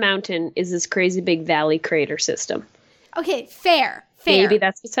over that mountain is this crazy big valley crater system. Okay, fair. Maybe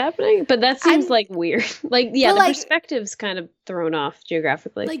that's what's happening, but that seems I'm- like weird. Like, yeah, But, the like- perspective's kind of thrown off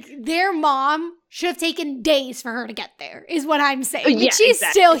geographically. Like their mom should have taken days for her to get there, is what I'm saying. Yeah, But she's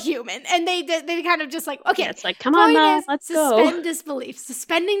exactly. still human, and they kind of just like, okay, Yeah, it's like, come on, point Mom, is, let's go. suspend disbelief.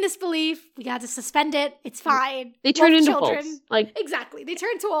 Suspending disbelief. We got to suspend it. It's fine. They turn Wolf into children. wolves. Like, Exactly. They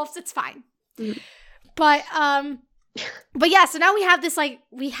turn to wolves. It's fine. Mhm. But yeah, so now we have this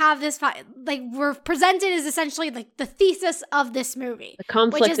we're presented as essentially like the thesis of this movie, the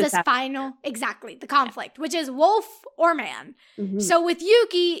conflict which is this happening. the conflict, which is wolf or man. Mhm. So with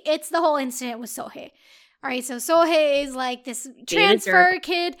Yuki, it's the whole incident with Sohei. All right, so Sohei is like this transfer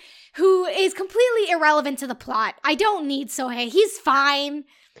kid who is completely irrelevant to the plot. I don't need Sohei. He's fine.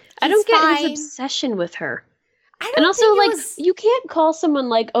 I don't get fine. his obsession with her. I don't And also, think it like, was- you can't call someone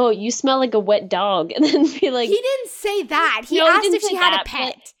like, "Oh, you smell like a wet dog," and then be like, he didn't say that. He No, he asked didn't if she say had that, a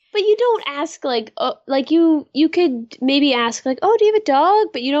pet. But you don't ask like, oh, like you could maybe ask like, "Oh, do you have a dog?"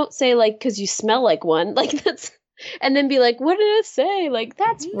 But you don't say like, "Cause you smell like one." Like that's, and then be like, "What did it say?" Like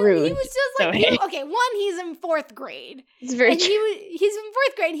that's No, rude. he was just like, Sohei. okay, one, he's in 4th grade. It's very And he's in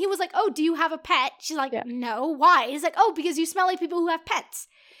 4th grade, and he was like, oh, do you have a pet? She's like, Yeah. no, why? He's like, oh, because you smell like people who have pets.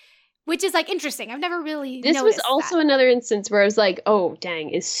 Which is like interesting. I've never really This was noticed also that. another instance where I was like, "Oh,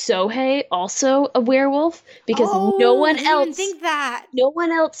 dang, is Sohei also a werewolf?" Because Oh, no one I didn't even else, think that. no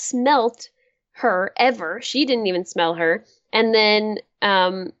one else smelt her ever. She didn't even smell her. And then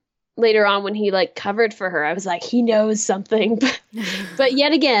later on, when he like covered for her, I was like, he knows something. But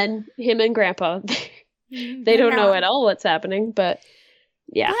yet again, him and Grandpa, they don't know at all what's happening. But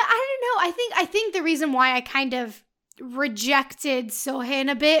yeah, But I don't know. I think the reason why I kind of rejected Sohei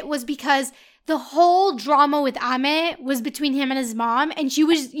a bit was because the whole drama with Ame was between him and his mom, and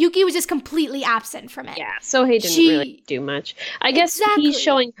Yuki was just completely absent from it. yeah. Sohei didn't really do much. I guess Exactly. he's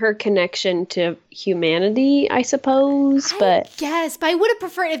showing her connection to humanity, I suppose. But Yes, but I would have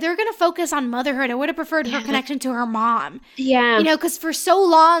preferred, if they were going to focus on motherhood, I would have preferred her connection to her mom. yeah, You know, because for so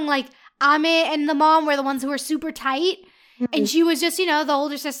long, like, Ame and the mom were the ones who were super tight. And she was just, you know, the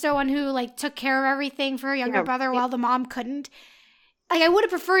older sister one who, like, took care of everything for her younger brother while the mom couldn't. Like, I would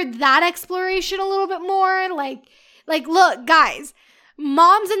have preferred that exploration a little bit more. Like, look, guys,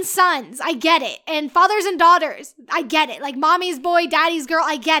 moms and sons, I get it. And fathers and daughters, I get it. Like, mommy's boy, daddy's girl,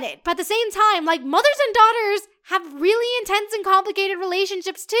 I get it. But at the same time, like, mothers and daughters have really intense and complicated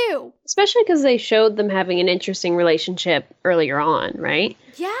relationships too. Especially because they showed them having an interesting relationship earlier on, right?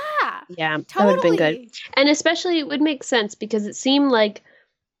 Yeah. Yeah, Totally. that would have been good. And especially it would make sense because it seemed like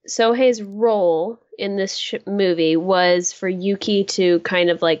Sohei's role in this movie was for Yuki to kind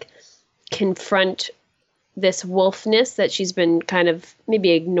of like confront this wolfness that she's been kind of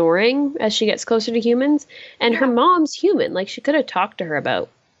maybe ignoring as she gets closer to humans. And her mom's human. Like, she could have talked to her about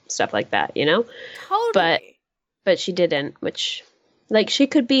stuff like that, you know? Totally. But she didn't, which, like, she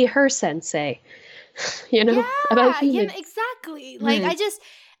could be her sensei, you know? About humans. Yeah, exactly. Like,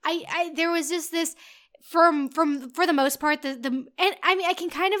 there was just this, for the most part, and I mean, I can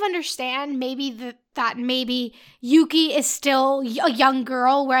kind of understand maybe that maybe Yuki is still a young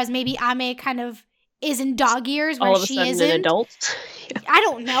girl, whereas maybe Ame kind of is in dog years where all of a she sudden isn't. an adult. I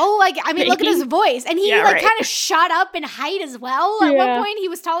don't know. Like, I mean, look at his voice. And he kind of shot up in height as well. At one point, he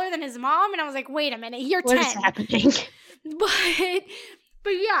was taller than his mom. And I was like, wait a minute, you're 10. What is happening?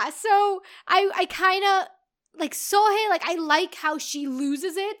 But yeah, so I kind of, like, Sohei, like, I like how she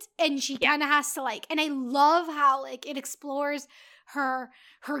loses it. And she kind of has to, like, and I love how, like, it explores her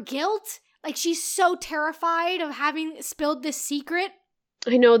guilt. Like, she's so terrified of having spilled this secret.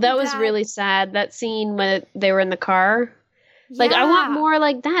 I know, that was really sad. That scene when they were in the car. Like, I want more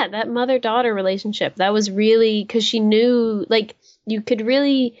like that mother-daughter relationship. That was really, because she knew, like, you could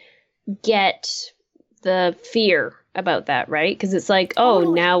really get the fear about that, right? Because it's like,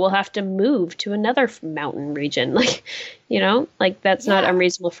 oh, now we'll have to move to another mountain region. Like, you know, like, that's not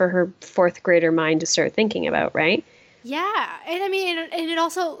unreasonable for her fourth grader mind to start thinking about, right? Yeah. And I mean, and it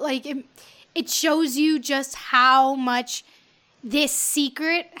also, like, it shows you just how much this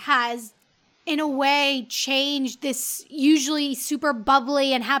secret has, in a way, changed this usually super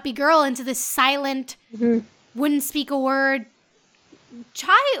bubbly and happy girl into this silent, wouldn't speak a word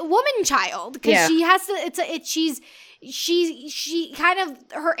woman child. Because she has to, she kind of,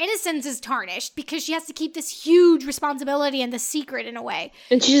 her innocence is tarnished because she has to keep this huge responsibility and the secret in a way.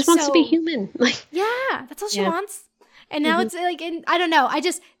 And she just wants to be human. Like, yeah, that's all she wants. And now it's like, I don't know.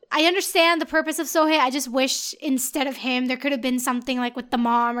 I understand the purpose of Sohei. I just wish instead of him, there could have been something like with the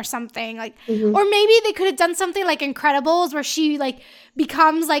mom or something, like, or maybe they could have done something like Incredibles where she like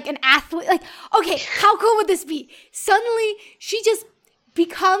becomes like an athlete. Like, okay, how cool would this be? Suddenly she just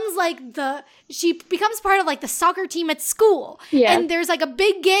becomes like she becomes part of like the soccer team at school, and there's like a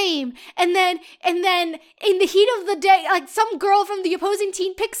big game, and then in the heat of the day, like, some girl from the opposing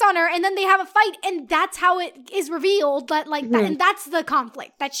team picks on her, and then they have a fight, and that's how it is revealed that like that, and that's the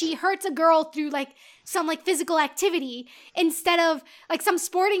conflict, that she hurts a girl through like some like physical activity instead of like some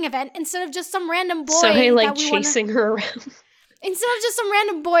sporting event, instead of just some random boy chasing her around. Instead of just some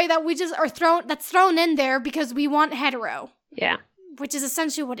random boy that we just that's thrown in there because we want hetero. Yeah. Which is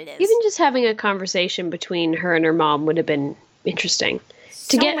essentially what it is. Even just having a conversation between her and her mom would have been interesting.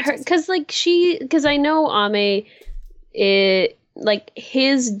 To get her, because I know Ame, like,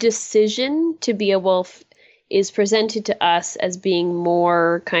 his decision to be a wolf is presented to us as being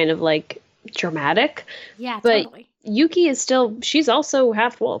more kind of like dramatic. Yeah, but totally. Yuki is she's also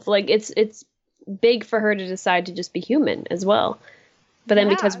half wolf. Like, it's big for her to decide to just be human as well. But then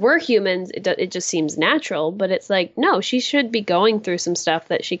because we're humans, it just seems natural. But it's like, no, she should be going through some stuff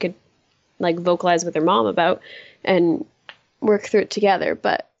that she could, like, vocalize with her mom about and work through it together.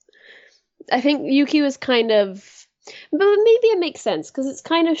 But I think Yuki was kind of, but maybe it makes sense because it's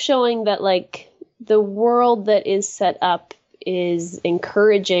kind of showing that, like, the world that is set up is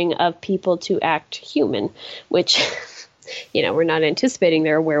encouraging of people to act human, which, you know, we're not anticipating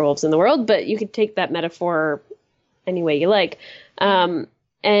there are werewolves in the world, but you could take that metaphor any way you like.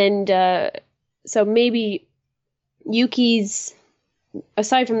 So maybe Yuki's,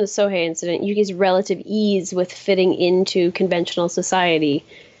 aside from the Sohei incident, Yuki's relative ease with fitting into conventional society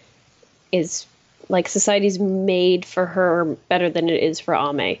is, like, society's made for her better than it is for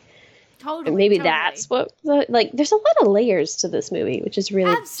Ame. Totally. And maybe that's what, there's a lot of layers to this movie, which is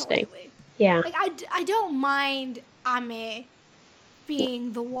really interesting. Yeah. Like, I don't mind Ame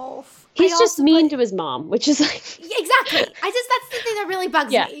being the wolf. He's just mean to his mom, which is like... Exactly. That's the thing that really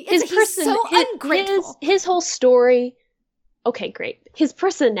bugs me. He's so ungrateful. His whole story... Okay, great. His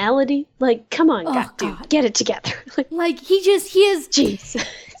personality, like, come on, dude, get it together. Like, he is... Jeez.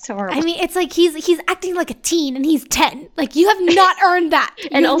 It's horrible. I mean, it's like he's acting like a teen and he's 10. Like, you have not earned that.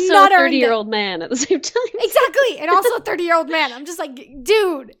 And also a 30-year-old man at the same time. Exactly. And also a 30-year-old man. I'm just like,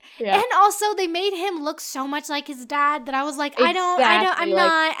 dude. Yeah. And also, they made him look so much like his dad that I was like, this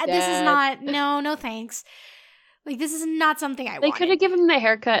is not, no thanks. Like, this is not something I want. They could have given him the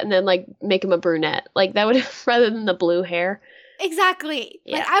haircut and then, like, make him a brunette. Like, that would have, rather than the blue hair. Exactly.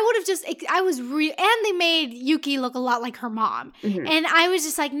 Yeah. Like, I would have just, and they made Yuki look a lot like her mom. Mhm. And I was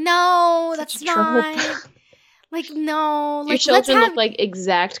just like, no, Such that's a trope. not. Like, no. Your Like, let's children have, look like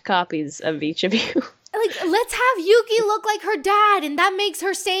exact copies of each of you. let's have Yuki look like her dad, and that makes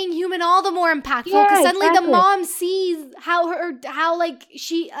her staying human all the more impactful. Yeah, Because suddenly exactly. the mom sees how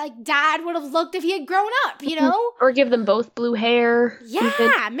dad would have looked if he had grown up, you know? Or give them both blue hair. Yeah,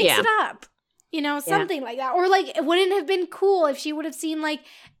 even. mix it up. You know, something like that. Or like, it wouldn't have been cool if she would have seen like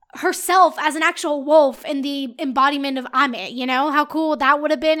herself as an actual wolf in the embodiment of Ame, you know? How cool that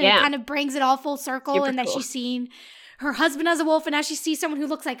would have been. And Yeah. it kind of brings it all full circle. Super and that cool. she's seen her husband as a wolf, and now she sees someone who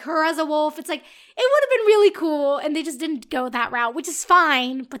looks like her as a wolf. It's like, it would have been really cool, and they just didn't go that route, which is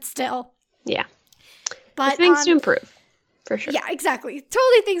fine, but still. Yeah. But Things to improve, for sure. yeah, exactly.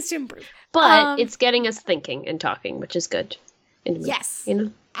 Totally things to improve. But it's getting us thinking and talking, which is good. Yes. You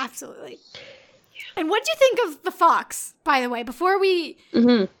know? Absolutely. And what did you think of the fox, by the way? Before we,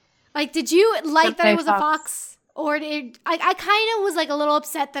 like, did you like that it was a fox? Or did, I kind of was, like, a little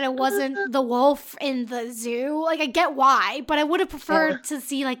upset that it wasn't the wolf in the zoo. Like, I get why, but I would have preferred to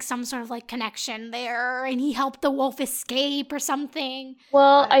see, like, some sort of, like, connection there, and he helped the wolf escape or something.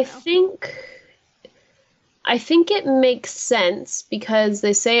 Well, I think it makes sense because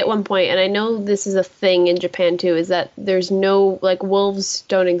they say at one point, and I know this is a thing in Japan too, is that there's no, like, wolves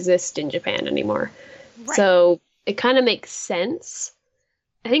don't exist in Japan anymore. Right. So it kind of makes sense.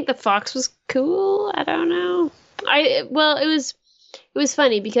 I think the fox was cool. I don't know. It was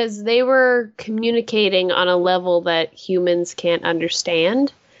funny because they were communicating on a level that humans can't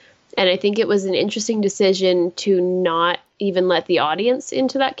understand. And I think it was an interesting decision to not even let the audience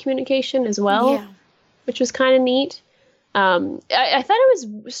into that communication as well. Yeah. Which was kind of neat. I thought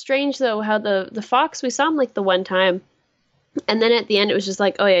it was strange, though, how the fox, we saw him, like, the one time. And then at the end, it was just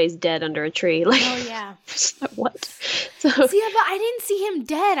like, oh, yeah, he's dead under a tree. Like, Oh, yeah. what? So, See, but I didn't see him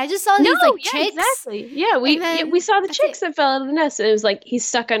dead. I just saw these, like, chicks. exactly. Yeah, we saw the chicks that fell out of the nest. And it was like, he's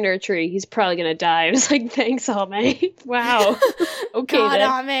stuck under a tree. He's probably going to die. It was like, thanks, Ame. Wow. Okay, God,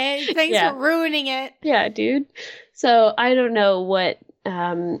 then. Ame. Thanks for ruining it. Yeah, dude. So I don't know what.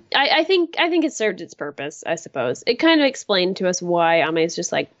 I think it served its purpose, I suppose. It kind of explained to us why Ame is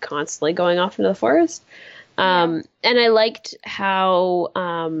just, like, constantly going off into the forest. And I liked how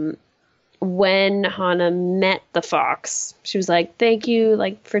when Hana met the fox, she was like, thank you,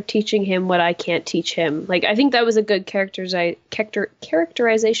 like, for teaching him what I can't teach him. Like, I think that was a good characterization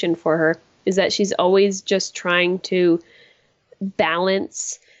for her, is that she's always just trying to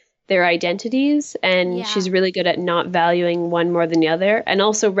balance their identities, and she's really good at not valuing one more than the other, and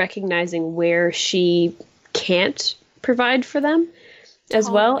also recognizing where she can't provide for them as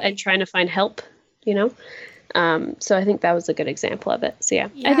well, and trying to find help, you know. So I think that was a good example of it. So I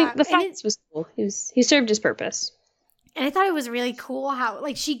think the fox was cool. He served his purpose. And I thought it was really cool how,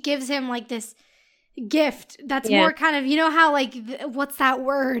 like, she gives him, like, this gift that's more kind of, you know how, like, what's that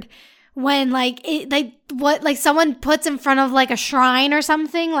word? When, like, it, like, what, like, someone puts in front of, like, a shrine or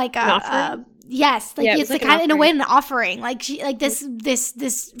something, like yes, like, it's like kind of in a way an offering. Like, she, like,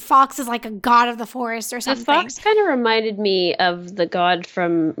 this fox is like a god of the forest or something. The fox kind of reminded me of the god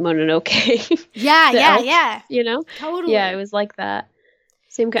from Mononoke. Yeah. You know, Totally. Yeah, it was like that.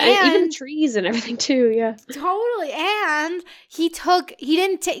 Same kind, even the trees and everything too. Yeah, totally. And he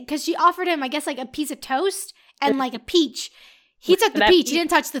didn't take, because she offered him, I guess, like, a piece of toast and like a peach. He took the peach. He didn't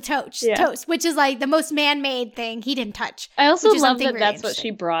touch the toast, which is, like, the most man-made thing he didn't touch. I also love that that's what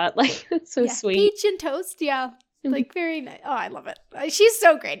she brought. Like, it's so sweet. Peach and toast, like, very nice. Oh, I love it. She's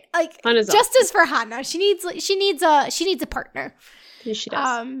so great. Like, Hana's justice for Hana. She needs a partner. Yeah, she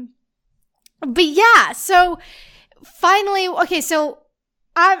does. But yeah. So finally, okay. So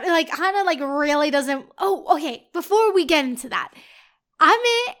I'm like, Hana, like, really doesn't. Oh, okay. Before we get into that,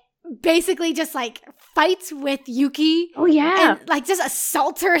 Ame basically just, like, fights with Yuki. Oh, yeah. And, like, just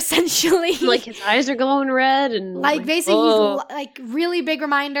assault her, essentially. Like, his eyes are glowing red. And like, basically, he's, like, really big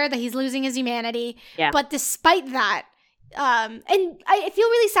reminder that he's losing his humanity. Yeah. But despite that, and I feel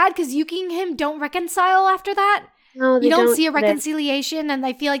really sad because Yuki and him don't reconcile after that. No, they you don't see a reconciliation, and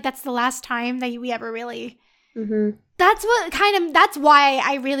I feel like that's the last time that we ever really... Mm-hmm. That's why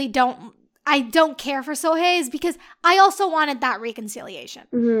I really don't care for Sohei, is because I also wanted that reconciliation.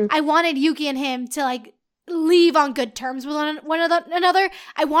 Mm-hmm. I wanted Yuki and him to, like, leave on good terms with one another.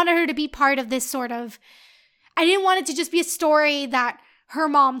 I wanted her to be part of this sort of... I didn't want it to just be a story that her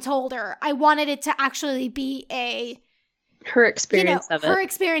mom told her. I wanted it to actually be her experience of it. Her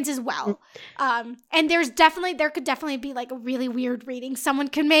experience as well. And there could definitely be, like, a really weird reading someone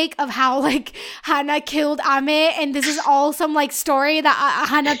could make of how, like, Hana killed Ame, and this is all some, like, story that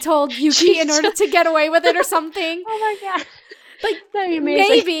Hana told Yuki in order to get away with it or something. Oh my god. Like, That'd be amazing.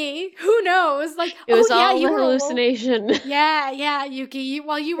 maybe. Who knows? Like, It was all you a were hallucination. Yeah, Yuki.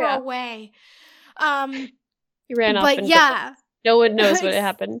 While you were away. He ran off. But yeah. No one knows what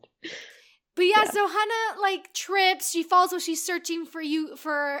happened. But yeah, so Hana like trips. She falls while she's searching for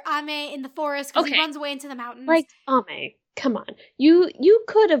Ame in the forest because he runs away into the mountains. Like, Ame, come on. You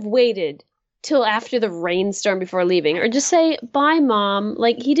could have waited till after the rainstorm before leaving, or just say bye, Mom.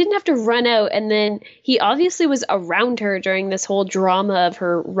 Like, he didn't have to run out, and then he obviously was around her during this whole drama of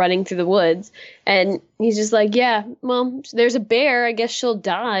her running through the woods, and he's just like, yeah, well, there's a bear. I guess she'll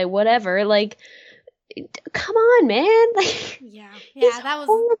die. Whatever. Like, come on, man. Like, yeah, he's that was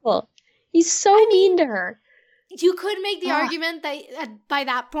horrible. He's so mean to her. You could make the argument that by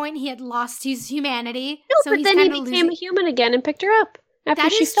that point he had lost his humanity. No, so but he's then he became a human again and picked her up after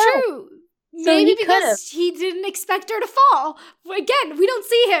she fell. That is true. So maybe because he didn't expect her to fall. Again, we don't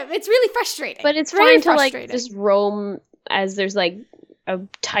see him. It's really frustrating. But it's fine to like just roam as there's like a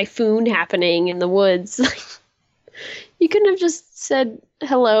typhoon happening in the woods. You couldn't have just said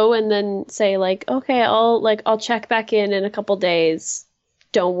hello and then say like, okay, I'll check back in a couple days.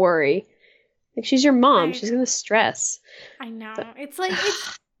 Don't worry. Like, she's your mom. She's gonna stress. I know. It's like,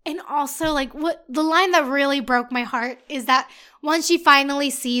 and also like what the line that really broke my heart is that once she finally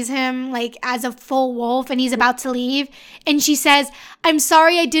sees him like as a full wolf and he's about to leave, and she says, "I'm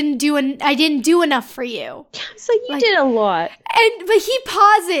sorry, I didn't do enough for you." It's like you did a lot. But he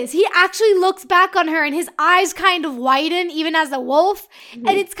pauses. He actually looks back on her, and his eyes kind of widen, even as a wolf. Mm-hmm.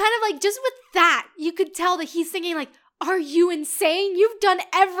 And it's kind of like just with that, you could tell that he's thinking like, are you insane? You've done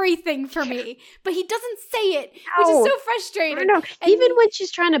everything for me. But he doesn't say it, which is so frustrating. I know. Even when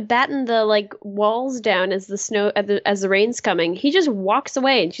she's trying to batten the like walls down as the rain's coming, he just walks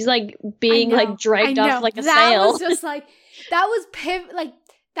away, and she's like being like dragged off like a sail. That was just like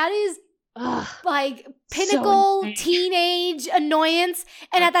that is like pinnacle teenage annoyance,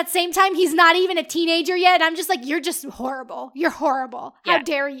 and at that same time he's not even a teenager yet, and I'm just like, you're just horrible. You're horrible. How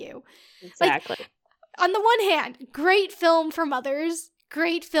dare you? Exactly. Like, on the one hand, great film for mothers,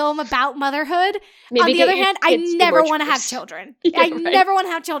 great film about motherhood. Maybe on the other hand, I never want to have children. I never want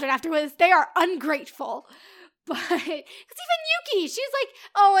to have children afterwards. They are ungrateful. But because even Yuki, she's like,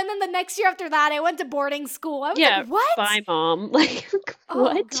 oh, and then the next year after that, I went to boarding school. I was like, what? Bye, Mom. Like,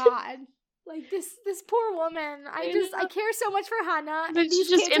 what? Oh, God. Like, this poor woman. I care so much for Hana, and these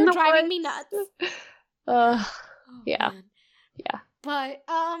just kids are driving me nuts. Yeah. Man. Yeah. But,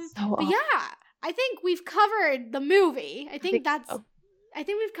 but yeah. I think we've covered the movie. I think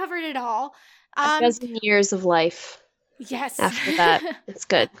we've covered it all. A dozen years of life. Yes. After that, it's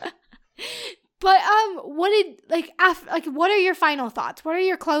good. But what are your final thoughts? What are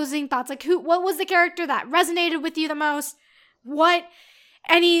your closing thoughts? Like, what was the character that resonated with you the most? Was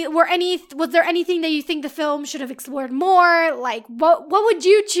there anything that you think the film should have explored more? Like, what would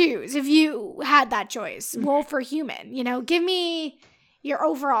you choose if you had that choice? Wolf or human? You know, give me your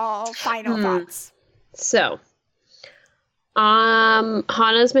overall final thoughts. So,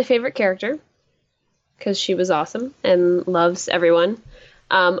 Hana's my favorite character because she was awesome and loves everyone.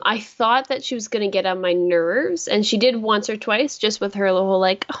 I thought that she was going to get on my nerves, and she did once or twice, just with her little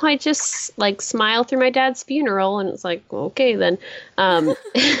like, oh, I just like smile through my dad's funeral, and it's like, well, okay then. Like,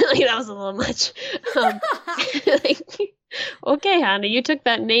 that was a little much. Okay, Hana, you took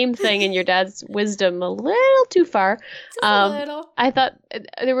that name thing and your dad's wisdom a little too far. Just a little. I thought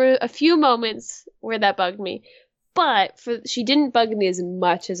there were a few moments where that bugged me, but she didn't bug me as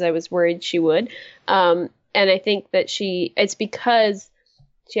much as I was worried she would. And I think that it's because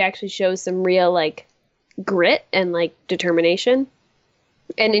she actually shows some real like grit and like determination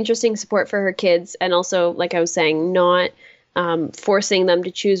and interesting support for her kids. And also, like I was saying, not forcing them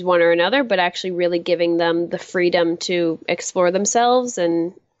to choose one or another, but actually really giving them the freedom to explore themselves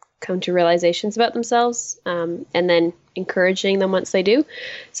and come to realizations about themselves, and then encouraging them once they do.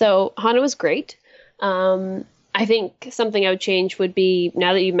 So Hana was great. I think something I would change would be,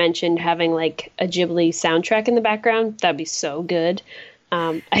 now that you mentioned having like a Ghibli soundtrack in the background, that'd be so good.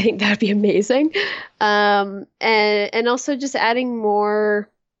 I think that'd be amazing. And also just adding more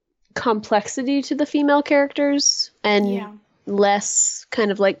complexity to the female characters and less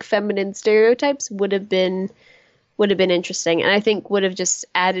kind of like feminine stereotypes would have been interesting, and I think would have just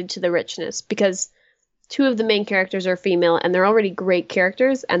added to the richness, because two of the main characters are female and they're already great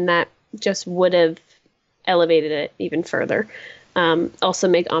characters, and that just would have elevated it even further. Also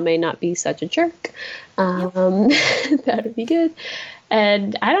make Ame not be such a jerk. That would be good.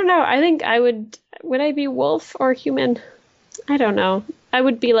 And I don't know, I think would I be wolf or human? I don't know. I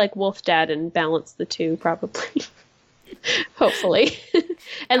would be like wolf dad and balance the two, probably. Hopefully.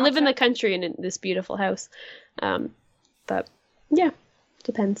 And live in the country and in this beautiful house. But Yeah,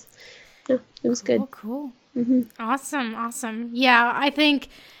 depends. No, it was good. Oh, cool. Awesome. Yeah, I think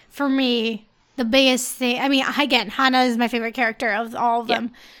for me, the biggest thing, I mean, again, Hana is my favorite character of all of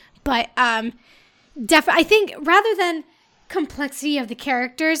them, but I think rather than complexity of the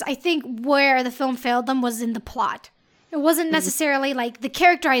characters, I think where the film failed them was in the plot. It wasn't necessarily like the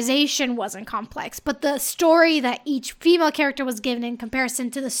characterization wasn't complex, but the story that each female character was given in comparison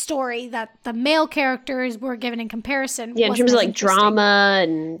to the story that the male characters were given in comparison. Yeah, in terms of like drama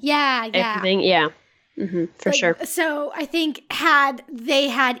and everything. Yeah, for sure. So I think had they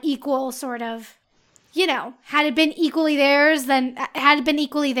had equal sort of, had it been equally theirs, then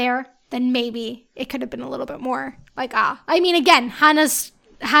then maybe it could have been a little bit more like, I mean, again, Hana's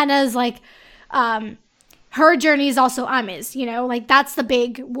like, her journey is also Ami's, like that's the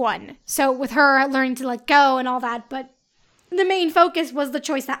big one. So with her learning to let go and all that, but the main focus was the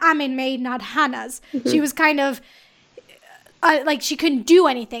choice that Amin made, not Hana's. She was kind of like she couldn't do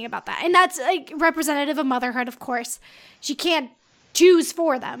anything about that. And that's like representative of motherhood, of course. She can't choose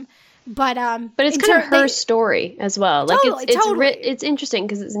for them. But it's kind of her story as well. Like totally. It's interesting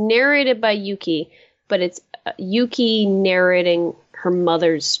because it's narrated by Yuki, but it's Yuki narrating her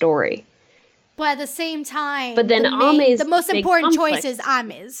mother's story. But at the same time, but then the most important choice is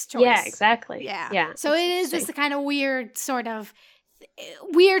Ami's choice. Yeah, exactly. Yeah. So it is this kind of weird sort of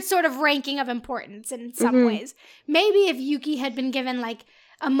ranking of importance in some ways. Maybe if Yuki had been given like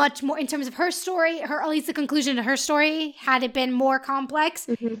a much more, in terms of her story, at least the conclusion to her story, had it been more complex,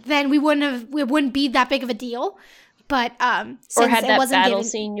 then it wouldn't be that big of a deal. But since or had it that wasn't battle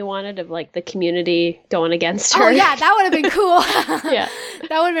scene you wanted of like the community going against her. Oh yeah, that would have been cool. Yeah,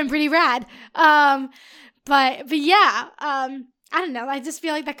 that would have been pretty rad. But yeah, I don't know. I just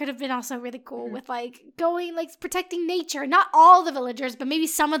feel like that could have been also really cool with like going like protecting nature. Not all the villagers, but maybe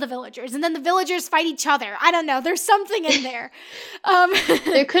some of the villagers, and then the villagers fight each other. I don't know. There's something in there.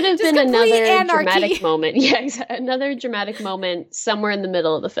 There could have been another dramatic moment. Yeah, another dramatic moment somewhere in the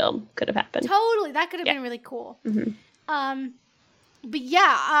middle of the film could have happened. Totally, that could have been really cool. But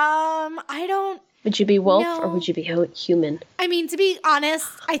yeah, I don't. Would you be wolf or would you be human? I mean, to be honest,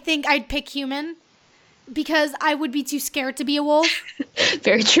 I think I'd pick human because I would be too scared to be a wolf.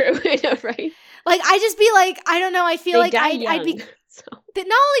 Very true. I know, right? Like, I just be like, I don't know. I feel like I'd be. So. Not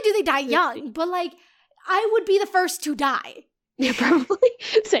only do they die young, but like, I would be the first to die. Yeah, probably.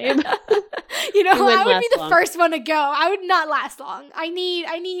 Same. I would be the first one to go. I would not last long. I can't even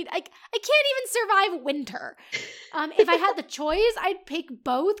survive winter. If I had the choice, I'd pick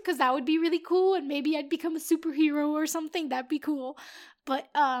both because that would be really cool, and maybe I'd become a superhero or something. That'd be cool.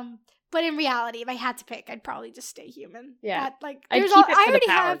 But in reality, if I had to pick, I'd probably just stay human. Yeah, I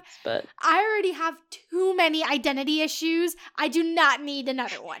already have too many identity issues. I do not need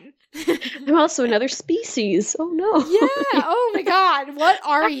another one. I'm also another species. Oh no. Yeah. Oh my God. What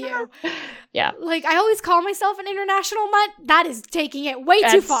are you? Yeah. Like, I always call myself an international mutt. That is taking it way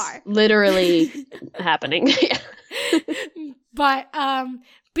too far. Literally happening. Yeah. But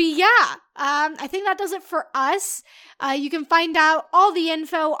yeah, I think that does it for us. You can find out all the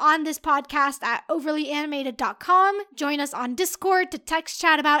info on this podcast at overlyanimated.com. Join us on Discord to text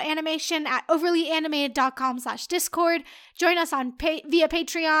chat about animation at overlyanimated.com/Discord. Join us on via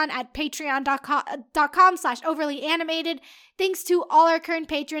Patreon at patreon.com/overlyanimated. Thanks to all our current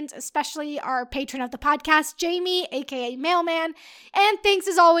patrons, especially our patron of the podcast, Jamie, aka Mailman. And thanks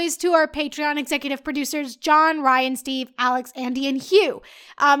as always to our Patreon executive producers, John, Ryan, Steve, Alex, Andy, and Hugh.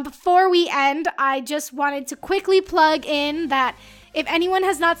 Before we end, I just wanted to quickly plug in that if anyone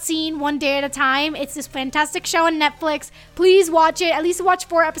has not seen One Day at a Time, it's this fantastic show on Netflix. Please watch it. At least watch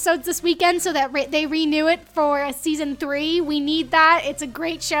 4 episodes this weekend so that they renew it for season 3. We need that. It's a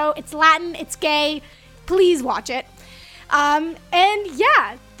great show. It's Latin. It's gay. Please watch it. And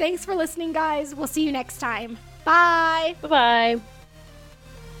yeah, thanks for listening, guys. We'll see you next time. Bye. Bye-bye.